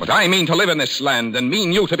 But I mean to live in this land and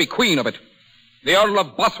mean you to be queen of it. The Earl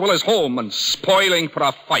of Bothwell is home and spoiling for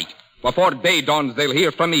a fight. Before day dawns, they'll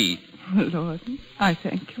hear from me. Lord, I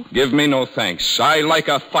thank you. Give me no thanks. I like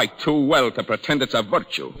a fight too well to pretend it's a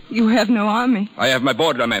virtue. You have no army. I have my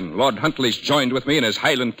border men. Lord Huntley's joined with me in his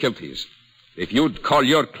Highland kilties. If you'd call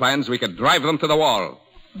your clans, we could drive them to the wall.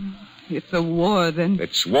 It's a war, then.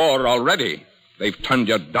 It's war already. They've turned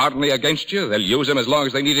your Darnley against you. They'll use him as long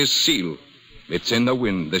as they need his seal. It's in the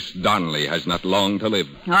wind. This Darnley has not long to live.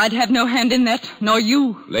 I'd have no hand in that, nor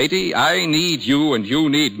you. Lady, I need you and you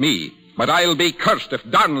need me. But I'll be cursed if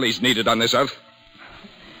Darnley's needed on this earth.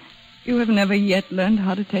 You have never yet learned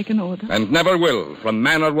how to take an order. And never will, from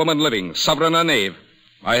man or woman living, sovereign or knave.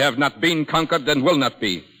 I have not been conquered and will not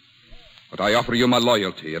be. But I offer you my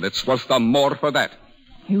loyalty, and it's worth the more for that.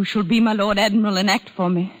 You shall be my Lord Admiral and act for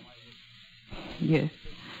me. Yes.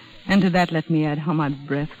 And to that let me add how my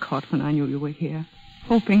breath caught when I knew you were here.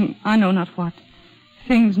 Hoping I know not what.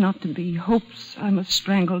 Things not to be. Hopes I must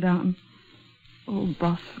strangle down. Oh,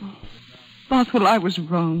 Bothwell. Bothwell, I was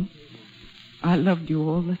wrong. I loved you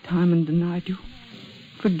all the time and denied you.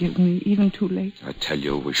 Forgive me, even too late. I tell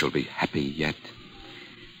you, we shall be happy yet.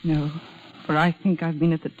 No, for I think I've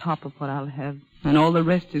been at the top of what I'll have, and all the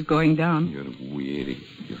rest is going down. You're weary.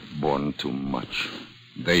 You've borne too much.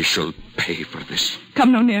 They shall pay for this.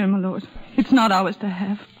 Come no nearer, my lord. It's not ours to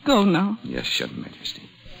have. Go now. Yes, your Majesty.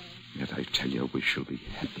 Yet I tell you, we shall be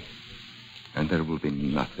happy. And there will be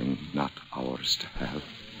nothing not ours to have.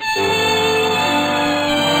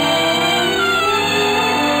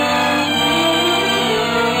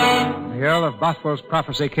 The Earl of Bothwell's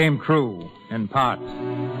prophecy came true, in part,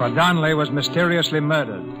 for Darnley was mysteriously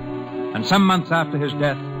murdered. And some months after his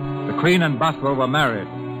death, the Queen and Bothwell were married.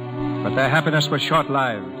 But their happiness was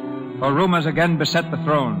short-lived, for rumors again beset the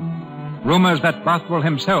throne. Rumors that Bothwell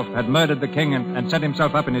himself had murdered the king and set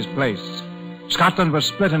himself up in his place. Scotland was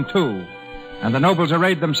split in two, and the nobles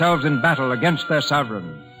arrayed themselves in battle against their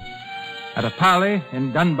sovereign. At a parley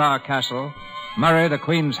in Dunbar Castle, Murray, the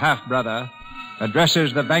Queen's half-brother,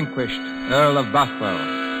 addresses the vanquished Earl of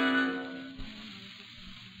Bothwell.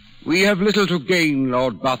 We have little to gain,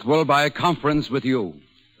 Lord Bothwell, by a conference with you.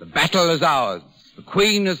 The battle is ours. The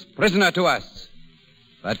Queen is prisoner to us.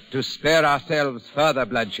 But to spare ourselves further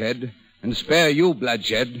bloodshed, and spare you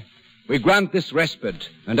bloodshed, we grant this respite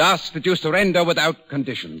and ask that you surrender without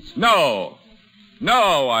conditions. No.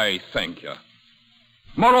 No, I thank you.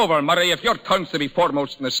 Moreover, Murray, if your turn's to be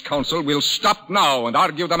foremost in this council, we'll stop now and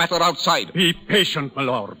argue the matter outside. Be patient, my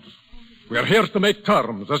lords. We're here to make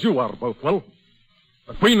terms, as you are, Bothwell.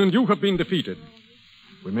 The Queen and you have been defeated.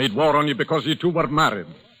 We made war on you because you two were married,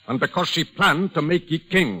 and because she planned to make ye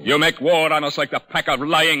king. You make war on us like the pack of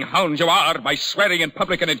lying hounds you are by swearing in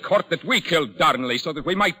public and in court that we killed Darnley so that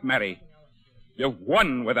we might marry. You've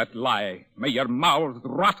won with that lie. May your mouths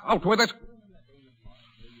rot out with it.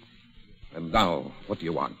 And now, what do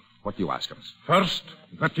you want? What do you ask of us? First,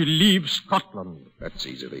 that you leave Scotland. That's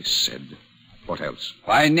easily said. What else?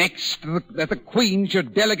 Why, next, that the Queen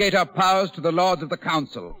should delegate her powers to the lords of the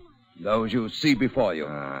council, those you see before you.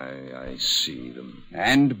 I see them.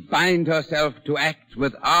 And bind herself to act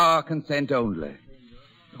with our consent only.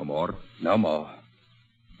 No more? No more.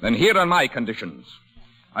 Then here are my conditions.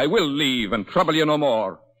 I will leave and trouble you no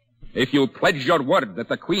more. If you pledge your word that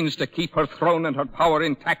the Queen's to keep her throne and her power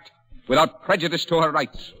intact without prejudice to her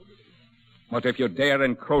rights. But if you dare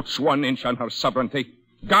encroach 1 inch on her sovereignty,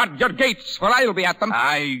 guard your gates, for I'll be at them.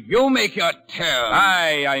 Aye, you make your terms.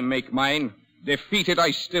 Aye, I make mine. Defeated,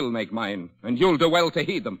 I still make mine, and you'll do well to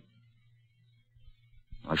heed them.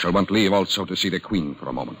 I shall want leave also to see the Queen for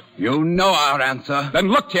a moment. You know our answer. Then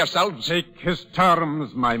look to yourselves. Take his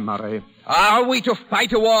terms, my Murray. Are we to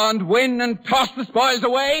fight a war and win and toss the spoils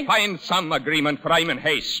away? Find some agreement, for I'm in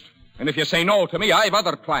haste. And if you say no to me, I've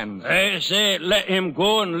other plans. I say let him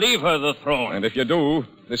go and leave her the throne. And if you do,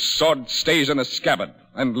 this sword stays in a scabbard,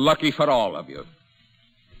 and lucky for all of you.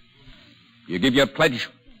 You give your pledge?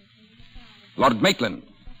 Lord Maitland.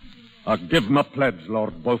 I give my pledge,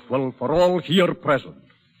 Lord Bothwell, for all here present.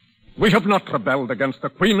 We have not rebelled against the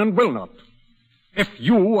Queen and will not. If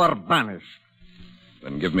you are banished...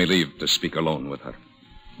 Then give me leave to speak alone with her.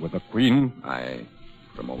 With the Queen? Aye,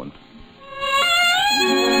 for a moment.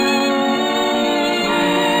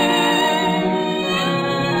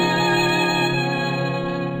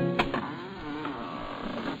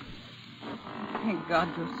 Thank God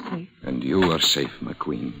you're safe. And you are safe, my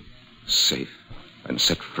Queen. Safe and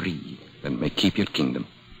set free, and may keep your kingdom.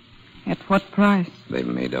 At what price? They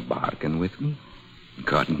made a bargain with me.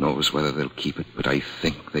 God knows whether they'll keep it, but I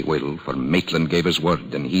think they will, for Maitland gave his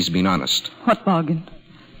word, and he's been honest. What bargain?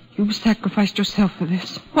 You've sacrificed yourself for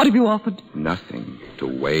this. What have you offered? Nothing to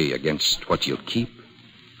weigh against what you'll keep.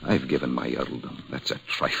 I've given my earldom. That's a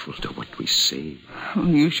trifle to what we say. Oh,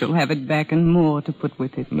 you shall have it back and more to put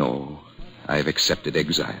with it. No, I've accepted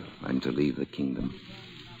exile. I'm to leave the kingdom.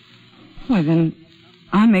 Well, then,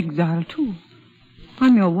 I'm exiled, too.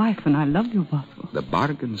 I'm your wife, and I love you, Bothwell. The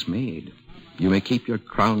bargain's made. You may keep your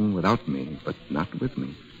crown without me, but not with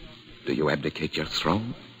me. Do you abdicate your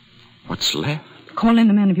throne? What's left? Call in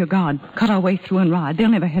the men of your guard. Cut our way through and ride. They'll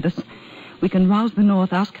never hit us. We can rouse the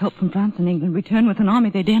North, ask help from France and England, return with an army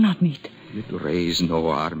they dare not meet. You'd raise no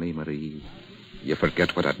army, Marie. You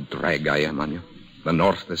forget what a drag I am on you. The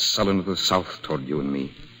North is sullen to the South toward you and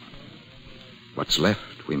me. What's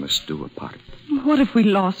left, we must do apart. What if we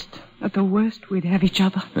lost? At the worst, we'd have each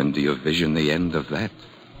other. And do you vision the end of that?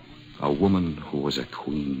 A woman who was a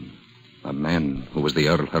queen. A man who was the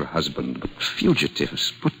earl, her husband. But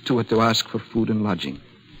fugitives put to it to ask for food and lodging.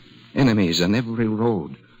 Enemies on every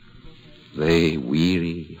road. They,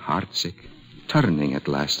 weary, heartsick, turning at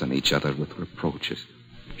last on each other with reproaches.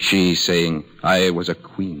 She saying, I was a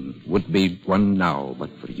queen, would be one now but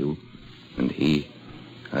for you. And he,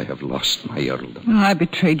 I have lost my earldom. I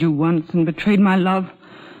betrayed you once and betrayed my love.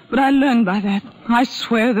 But I learned by that. I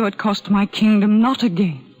swear, though it cost my kingdom, not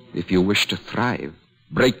again. If you wish to thrive,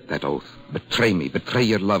 break that oath. Betray me, betray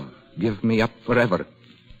your love. Give me up forever.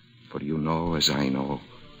 For you know, as I know,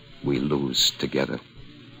 we lose together.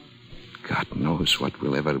 God knows what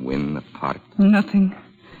we'll ever win apart. Nothing.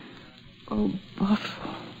 Oh,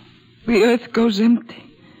 Bothwell, the earth goes empty.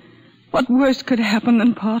 What worse could happen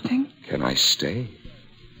than parting? Can I stay?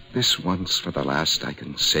 This once for the last, I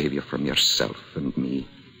can save you from yourself and me.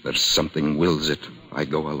 There's something wills it. I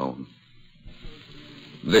go alone.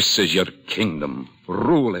 This is your kingdom.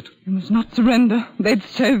 Rule it. You must not surrender. They'd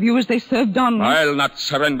serve you as they served Donald. I'll not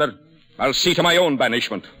surrender. I'll see to my own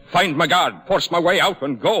banishment. Find my guard, force my way out,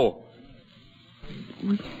 and go.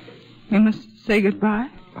 We must say goodbye.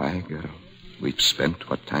 Aye, girl. We've spent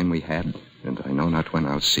what time we had, and I know not when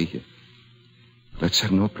I'll see you. Let's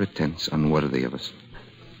have no pretense unworthy of us.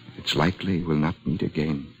 It's likely we'll not meet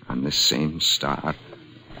again on this same star.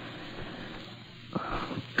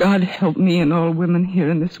 God help me and all women here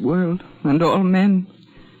in this world, and all men.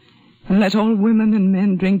 And let all women and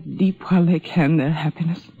men drink deep while they can their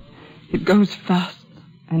happiness. It goes fast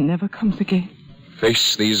and never comes again.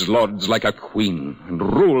 Face these lords like a queen and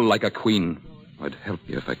rule like a queen. I'd help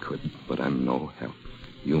you if I could, but I'm no help.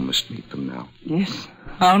 You must meet them now. Yes,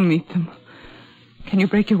 I'll meet them. Can you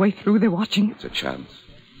break your way through? They're watching. It's a chance.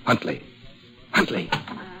 Huntley. Huntley.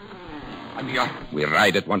 I'm here. We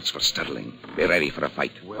ride at once for Stirling. Be ready for a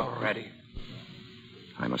fight. We're ready.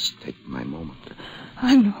 I must take my moment.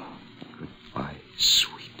 I know. Goodbye,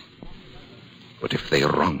 sweet. But if they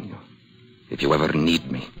wrong you, if you ever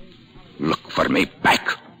need me, look for me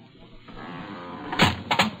back.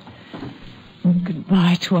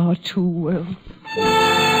 Goodbye to our two worlds.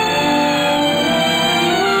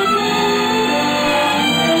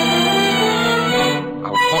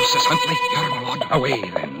 Our horses, Huntley. Your lord. Away,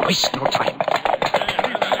 then. Waste no time.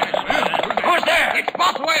 Who's there? It's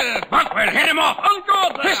Bothwell. Bothwell, hit him off.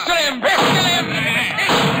 Uncle! Pistol him! Pistol him!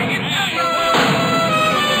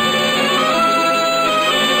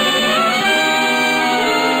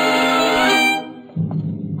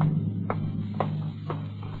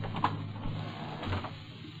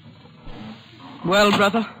 Well,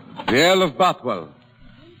 brother? The Earl of Bothwell.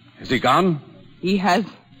 Is he gone? He has.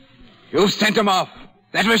 You sent him off.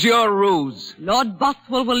 That was your ruse. Lord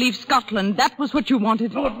Bothwell will leave Scotland. That was what you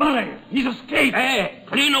wanted. Lord Murray, he's escaped. Hey,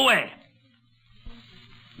 clean away.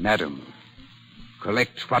 Madam,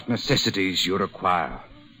 collect what necessities you require.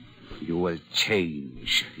 You will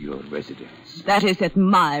change your residence. That is at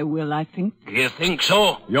my will, I think. You think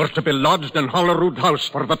so? You're to be lodged in Holyrood House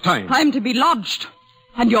for the time. I'm to be lodged.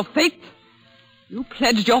 And your faith? You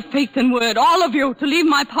pledged your faith and word, all of you, to leave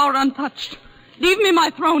my power untouched. Leave me my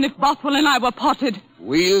throne if Bothwell and I were parted.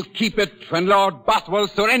 We'll keep it when Lord Bothwell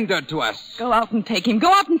surrendered to us. Go out and take him.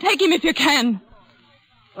 Go out and take him if you can.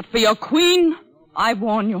 But for your queen, I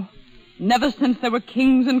warn you. Never since there were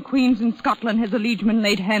kings and queens in Scotland has a liegeman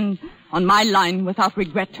laid hand on my line without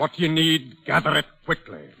regret. What you need, gather it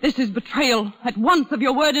quickly. This is betrayal at once of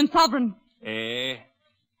your word and sovereign.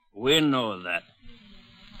 We know that.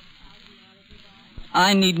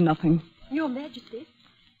 I need nothing. Your Majesty.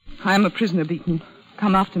 I am a prisoner, Beacon.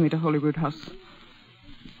 Come after me to Holyrood House.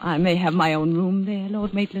 I may have my own room there,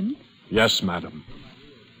 Lord Maitland. Yes, madam.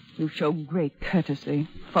 You show great courtesy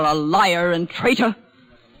for a liar and traitor.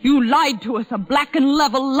 You lied to us, a black and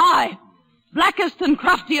level lie. Blackest and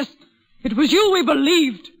craftiest. It was you we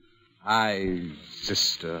believed. Aye,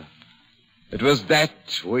 sister. It was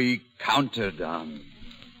that we counted on.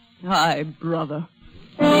 Aye, brother.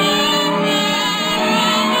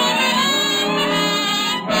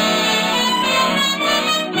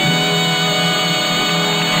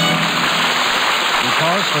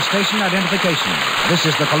 Pause for station identification. This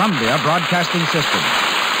is the Columbia Broadcasting System.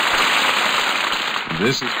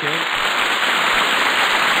 This is Kate.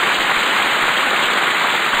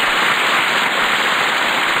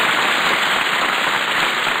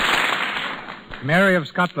 Mary of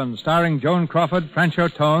Scotland, starring Joan Crawford,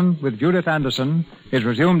 Francho Tone, with Judith Anderson, is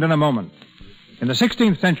resumed in a moment. In the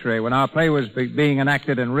 16th century, when our play was being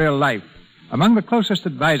enacted in real life, among the closest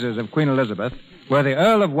advisors of Queen Elizabeth were the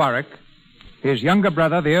Earl of Warwick, his younger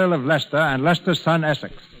brother, the Earl of Leicester, and Leicester's son,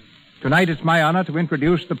 Essex. Tonight it's my honor to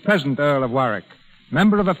introduce the present Earl of Warwick,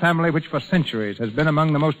 member of a family which for centuries has been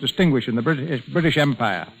among the most distinguished in the British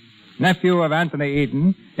Empire. Nephew of Anthony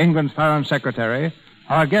Eden, England's Foreign Secretary,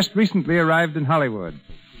 our guest recently arrived in Hollywood.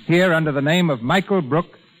 Here, under the name of Michael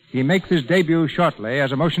Brooke, he makes his debut shortly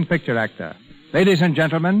as a motion picture actor. Ladies and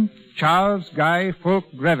gentlemen, Charles Guy Fulk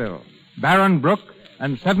Greville, Baron Brooke,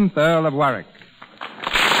 and 7th Earl of Warwick.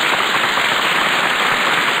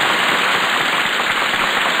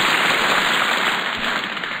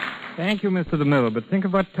 Thank you, Mr. DeMille, but think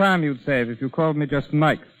of what time you'd save if you called me just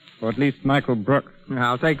Mike, or at least Michael Brooke.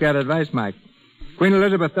 I'll take that advice, Mike. Queen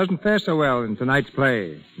Elizabeth doesn't fare so well in tonight's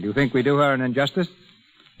play. Do you think we do her an injustice?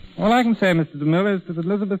 All I can say, Mr. DeMille, is that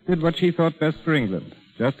Elizabeth did what she thought best for England,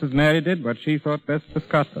 just as Mary did what she thought best for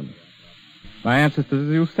Scotland. My ancestors,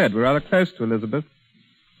 as you said, were rather close to Elizabeth.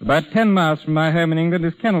 About 10 miles from my home in England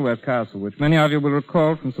is Kenilworth Castle, which many of you will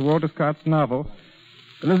recall from Sir Walter Scott's novel.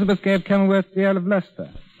 Elizabeth gave Kenilworth to the Earl of Leicester,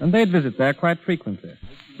 and they'd visit there quite frequently,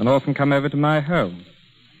 and often come over to my home.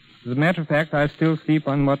 As a matter of fact, I still sleep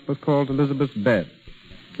on what was called Elizabeth's bed.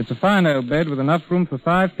 It's a fine old bed with enough room for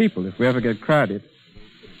 5 people if we ever get crowded.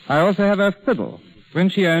 I also have her fiddle. When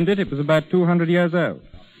she owned it, it was about 200 years old.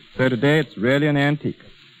 So today it's really an antique.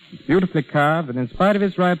 It's beautifully carved, and in spite of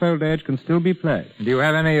its ripe old age, can still be played. Do you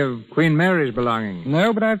have any of Queen Mary's belongings?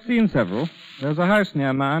 No, but I've seen several. There's a house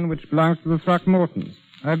near mine which belongs to the Throckmortons.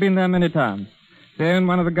 I've been there many times. They own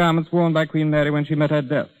one of the garments worn by Queen Mary when she met her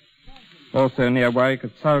death. Also near Warwick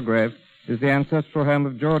at Sulgrave is the ancestral home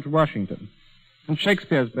of George Washington. And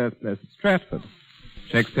Shakespeare's birthplace at Stratford.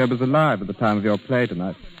 Shakespeare was alive at the time of your play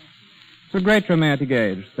tonight. It's a great romantic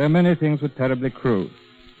age, though many things were terribly crude.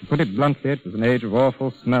 To put it bluntly, it was an age of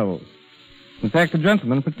awful smells. In fact, a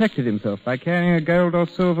gentleman protected himself by carrying a gold or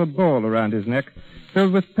silver ball around his neck,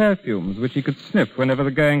 filled with perfumes which he could sniff whenever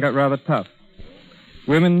the going got rather tough.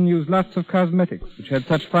 Women used lots of cosmetics, which had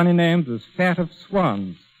such funny names as Fat of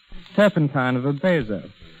Swans, Turpentine of Abazo,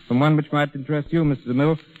 and one which might interest you, Mr.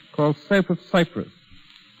 DeMille, called Soap of Cyprus.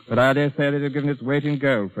 But I dare say they'd have given its weight in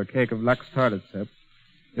gold for a cake of Lux toilet soap.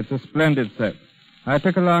 It's a splendid soap. I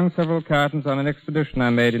took along several cartons on an expedition I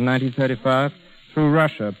made in 1935 through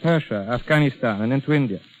Russia, Persia, Afghanistan, and into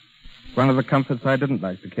India. One of the comforts I didn't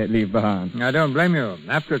like to leave behind. I don't blame you.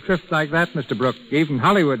 After a trip like that, Mr. Brooke, even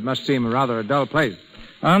Hollywood must seem rather a dull place.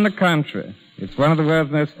 On the contrary, it's one of the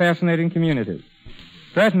world's most fascinating communities.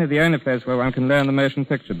 Certainly the only place where one can learn the motion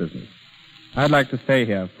picture business. I'd like to stay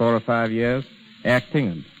here 4 or 5 years, acting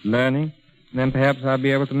and learning, and then perhaps I'll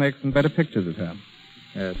be able to make some better pictures at home.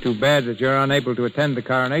 Too bad that you're unable to attend the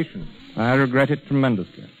coronation. I regret it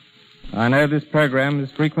tremendously. I know this program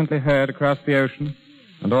is frequently heard across the ocean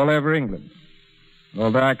and all over England.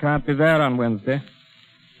 Although I can't be there on Wednesday,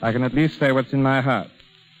 I can at least say what's in my heart.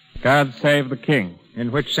 God save the King.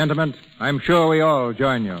 In which sentiment, I'm sure we all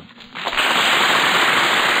join you.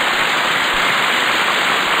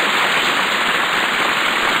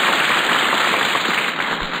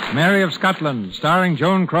 Mary of Scotland, starring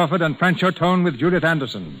Joan Crawford and Francho Tone with Judith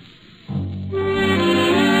Anderson.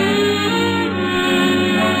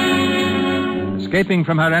 Escaping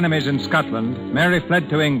from her enemies in Scotland, Mary fled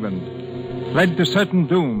to England. fled to certain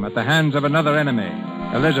doom at the hands of another enemy,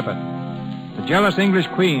 Elizabeth. The jealous English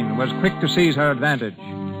queen was quick to seize her advantage.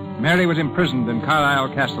 Mary was imprisoned in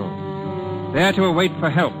Carlisle Castle, there to await for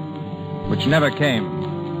help, which never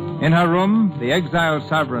came. In her room, the exiled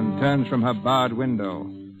sovereign turns from her barred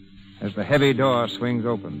window as the heavy door swings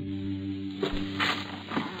open.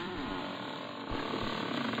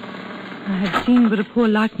 I have seen but a poor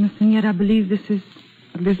likeness, and yet I believe this is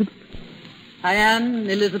Elizabeth. I am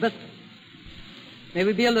Elizabeth. May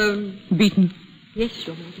we be alone? Beaten. Yes,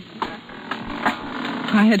 Your Majesty.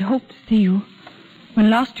 I had hoped to see you. When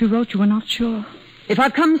last you wrote, you were not sure. If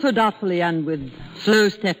I've come so doubtfully and with slow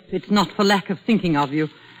step, it's not for lack of thinking of you.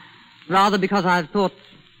 Rather because I've thought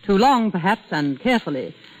too long, perhaps, and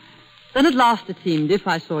carefully. Then at last it seemed, if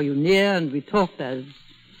I saw you near and we talked as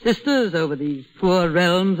sisters over these poor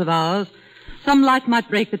realms of ours, some light might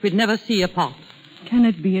break that we'd never see apart. Can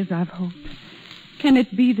it be as I've hoped? Can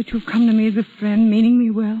it be that you've come to me as a friend, meaning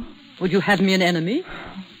me well? Would you have me an enemy?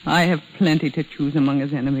 I have plenty to choose among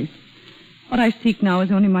as enemies. What I seek now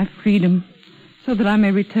is only my freedom, so that I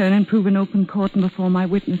may return and prove in open court and before my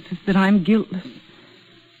witnesses that I am guiltless.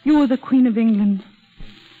 You are the Queen of England,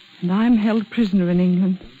 and I am held prisoner in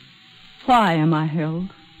England. Why am I held,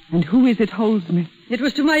 and who is it holds me? It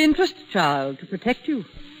was to my interest, child, to protect you,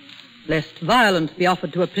 lest violence be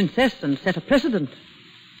offered to a princess and set a precedent.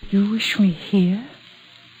 You wish me here?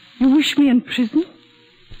 You wish me in prison?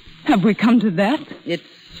 Have we come to that? It's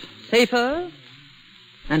safer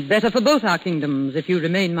and better for both our kingdoms if you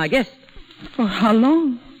remain my guest. For how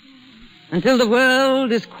long? Until the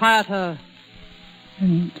world is quieter.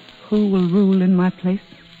 And who will rule in my place?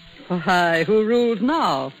 Why, who rules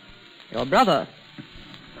now? Your brother.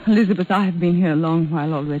 Elizabeth, I have been here a long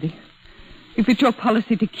while already. If it's your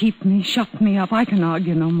policy to keep me, shut me up, I can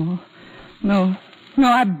argue no more. No,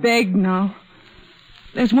 I beg now.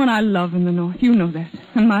 There's one I love in the north, you know that.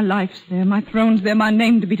 And my life's there, my throne's there, my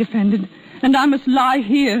name to be defended. And I must lie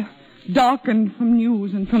here, darkened from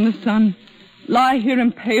news and from the sun. Lie here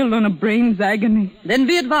impaled on a brain's agony. Then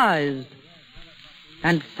be advised.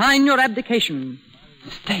 And sign your abdication.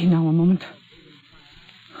 Stay now a moment.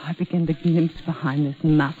 I begin to glimpse behind this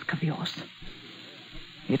mask of yours.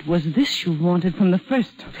 It was this you wanted from the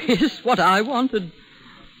first. This what I wanted?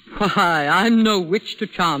 Why, I'm no witch to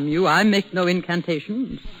charm you. I make no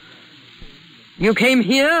incantations. You came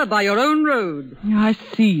here by your own road. I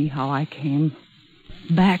see how I came.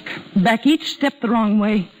 Back, each step the wrong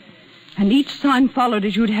way. And each sign followed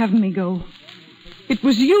as you'd have me go. It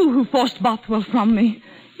was you who forced Bothwell from me.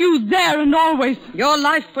 You there and always. Your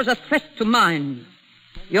life was a threat to mine.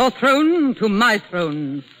 Your throne to my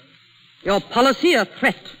throne. Your policy a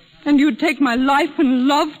threat. And you'd take my life and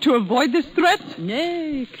love to avoid this threat?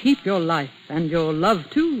 Nay, keep your life and your love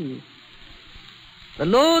too. The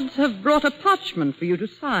lords have brought a parchment for you to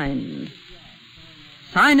sign.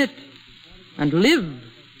 Sign it and live.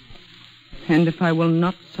 And if I will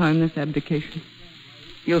not sign this abdication?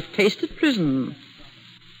 You've tasted prison.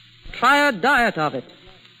 Try a diet of it.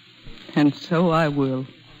 And so I will.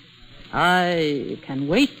 I can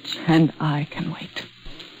wait. And I can wait.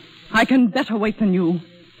 I can better wait than you.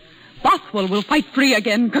 Bothwell will fight free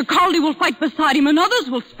again. Kirkcaldy will fight beside him, and others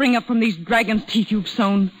will spring up from these dragon's teeth you've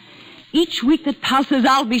sown. Each week that passes,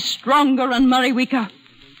 I'll be stronger and Murray weaker.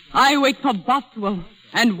 I wait for Bothwell,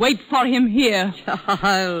 and wait for him here.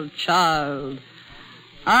 Child.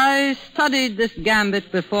 I studied this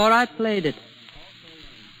gambit before I played it.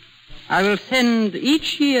 I will send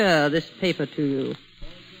each year this paper to you.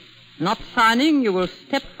 Not signing, you will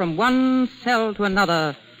step from one cell to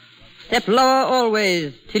another. Step lower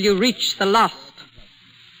always, till you reach the last.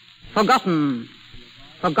 Forgotten.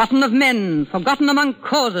 Forgotten of men. Forgotten among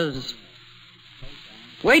causes.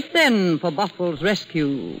 Wait then for Bothwell's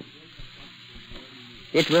rescue.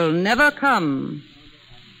 It will never come.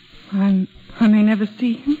 I may never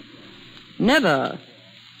see him? Never.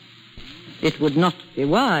 It would not be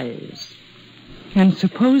wise. And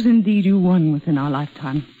suppose indeed you won within our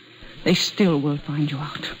lifetime. They still will find you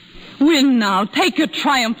out. Win now. Take your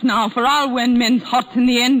triumph now, for I'll win men's hearts in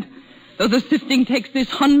the end. Though the sifting takes this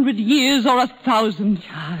 100 years or 1,000.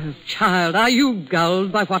 Child, are you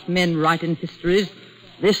gulled by what men write in histories?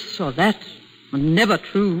 This or that, and never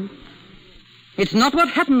true. It's not what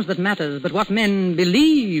happens that matters, but what men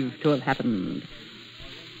believe to have happened.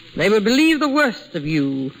 They will believe the worst of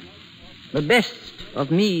you, the best of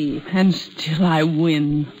me. And still I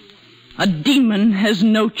win. A demon has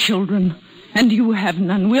no children, and you have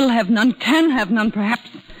none, will have none, can have none, perhaps.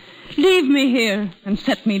 Leave me here and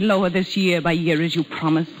set me lower this year by year as you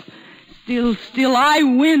promise. Still I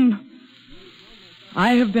win.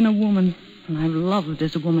 I have been a woman, And I've loved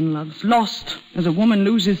as a woman loves, lost as a woman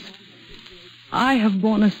loses. I have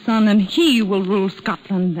borne a son, and he will rule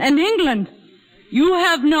Scotland and England. You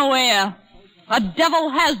have no heir. A devil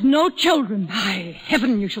has no children. By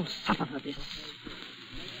heaven, you shall suffer for this.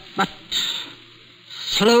 But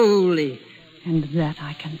slowly. And that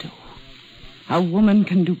I can do. A woman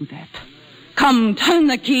can do that. Come, turn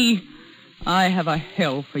the key. I have a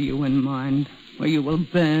hell for you in mind, where you will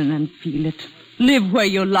burn and feel it. Live where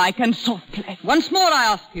you like and softly. Once more I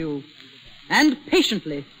ask you, and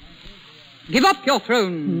patiently, give up your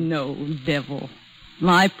throne. No, devil.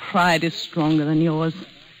 My pride is stronger than yours,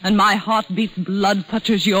 and my heart beats blood such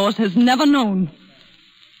as yours has never known.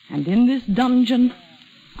 And in this dungeon,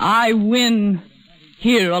 I win,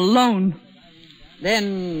 here alone.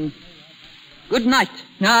 Then, good night.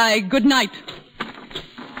 Aye, good night.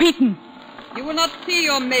 Beaten. You will not see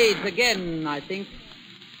your maids again, I think.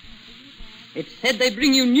 It's said they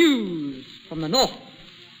bring you news from the north.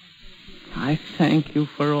 I thank you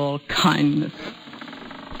for all kindness.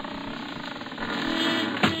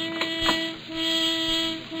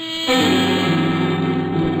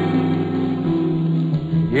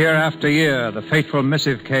 Year after year, the fateful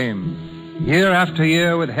missive came. Year after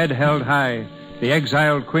year, with head held high, the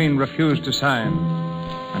exiled queen refused to sign,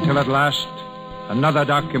 until at last another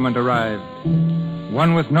document arrived,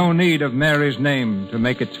 one with no need of Mary's name to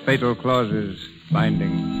make its fatal clauses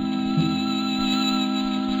binding.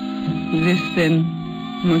 This, then,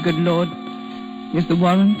 my good lord, is the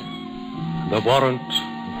warrant? The warrant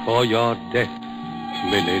for your death,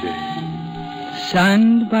 milady.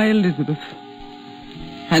 Signed by Elizabeth.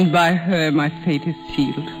 And by her my fate is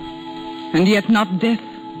sealed. And yet not death.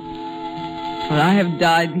 For I have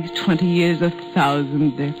died these 20 years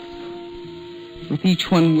 1,000 deaths, with each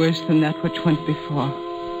one worse than that which went before.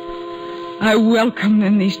 I welcome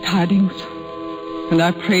then these tidings, and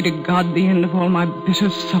I pray to God the end of all my bitter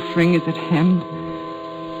suffering is at hand.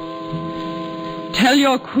 Tell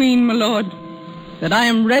your queen, my lord, that I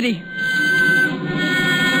am ready.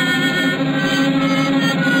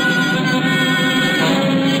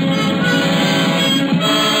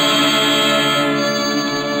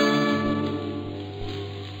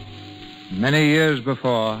 Many years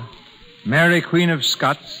before, Mary, Queen of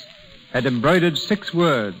Scots, had embroidered 6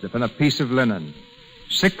 words upon a piece of linen.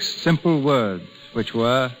 6 simple words, which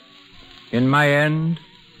were, "In my end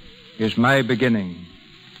is my beginning."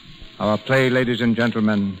 Our play, ladies and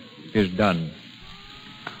gentlemen, is done.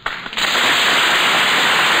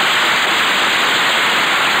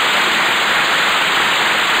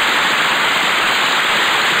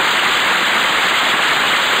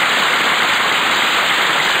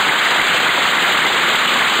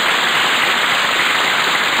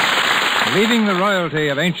 Leaving the royalty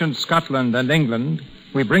of ancient Scotland and England,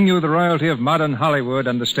 we bring you the royalty of modern Hollywood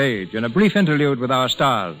and the stage in a brief interlude with our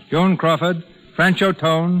stars, Joan Crawford, Francho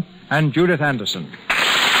Tone, and Judith Anderson.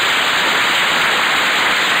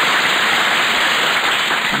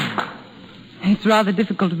 It's rather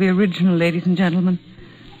difficult to be original, ladies and gentlemen.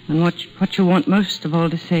 And what you want most of all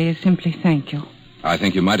to say is simply thank you. I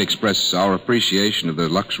think you might express our appreciation of the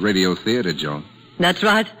Lux Radio Theater, Joan. That's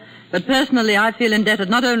right. But personally, I feel indebted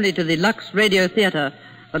not only to the Lux Radio Theater,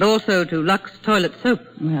 but also to Lux Toilet Soap.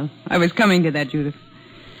 Well, I was coming to that, Judith.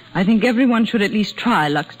 I think everyone should at least try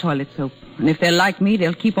Lux Toilet Soap. And if they're like me,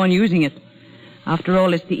 they'll keep on using it. After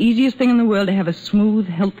all, it's the easiest thing in the world to have a smooth,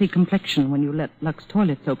 healthy complexion when you let Lux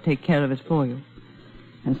Toilet Soap take care of it for you.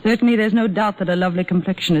 And certainly there's no doubt that a lovely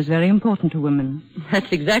complexion is very important to women.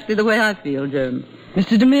 That's exactly the way I feel, Joan.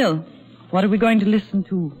 Mr. DeMille, what are we going to listen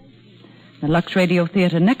to? The Lux Radio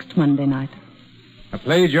Theater next Monday night. A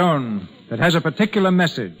play, Joan, that has a particular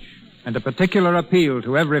message and a particular appeal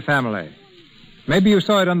to every family. Maybe you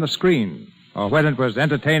saw it on the screen, or when it was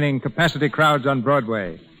entertaining capacity crowds on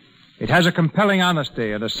Broadway. It has a compelling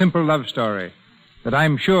honesty and a simple love story that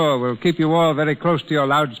I'm sure will keep you all very close to your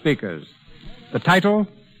loudspeakers. The title,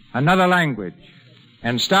 Another Language,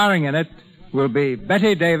 and starring in it will be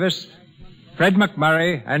Betty Davis, Fred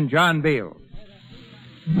McMurray, and John Beale.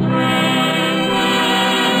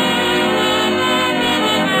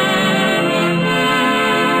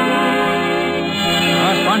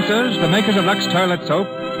 Sponsors, the makers of Lux Toilet Soap,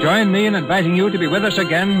 join me in inviting you to be with us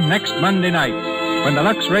again next Monday night when the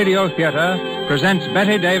Lux Radio Theater presents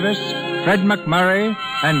Betty Davis, Fred McMurray,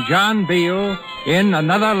 and John Beale in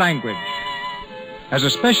Another Language. As a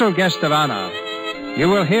special guest of honor, you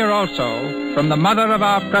will hear also from the mother of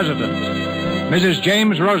our president, Mrs.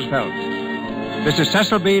 James Roosevelt. This is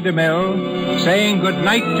Cecil B. DeMille saying good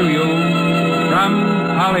night to you from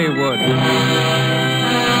Hollywood.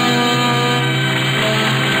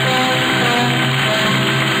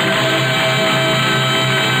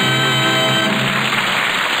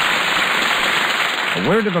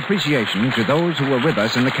 appreciation to those who were with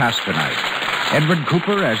us in the cast tonight. Edward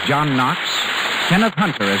Cooper as John Knox, Kenneth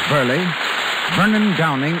Hunter as Burley, Vernon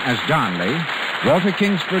Downing as Darnley, Walter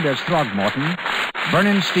Kingsford as Throgmorton,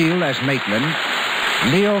 Vernon Steele as Maitland,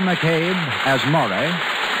 Leo McCabe as Moray,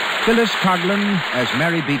 Phyllis Coghlan as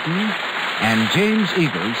Mary Beaton, and James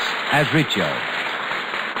Eagles as Riccio.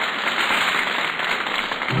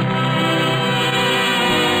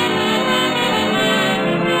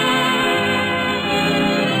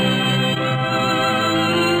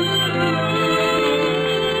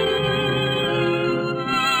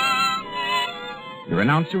 Your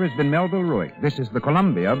announcer has been Melville Ruick. This is the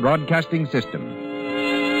Columbia Broadcasting System.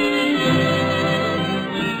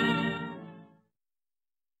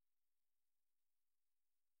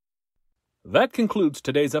 That concludes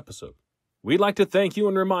today's episode. We'd like to thank you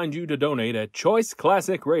and remind you to donate at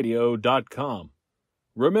choiceclassicradio.com.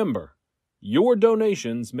 Remember, your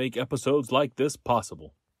donations make episodes like this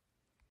possible.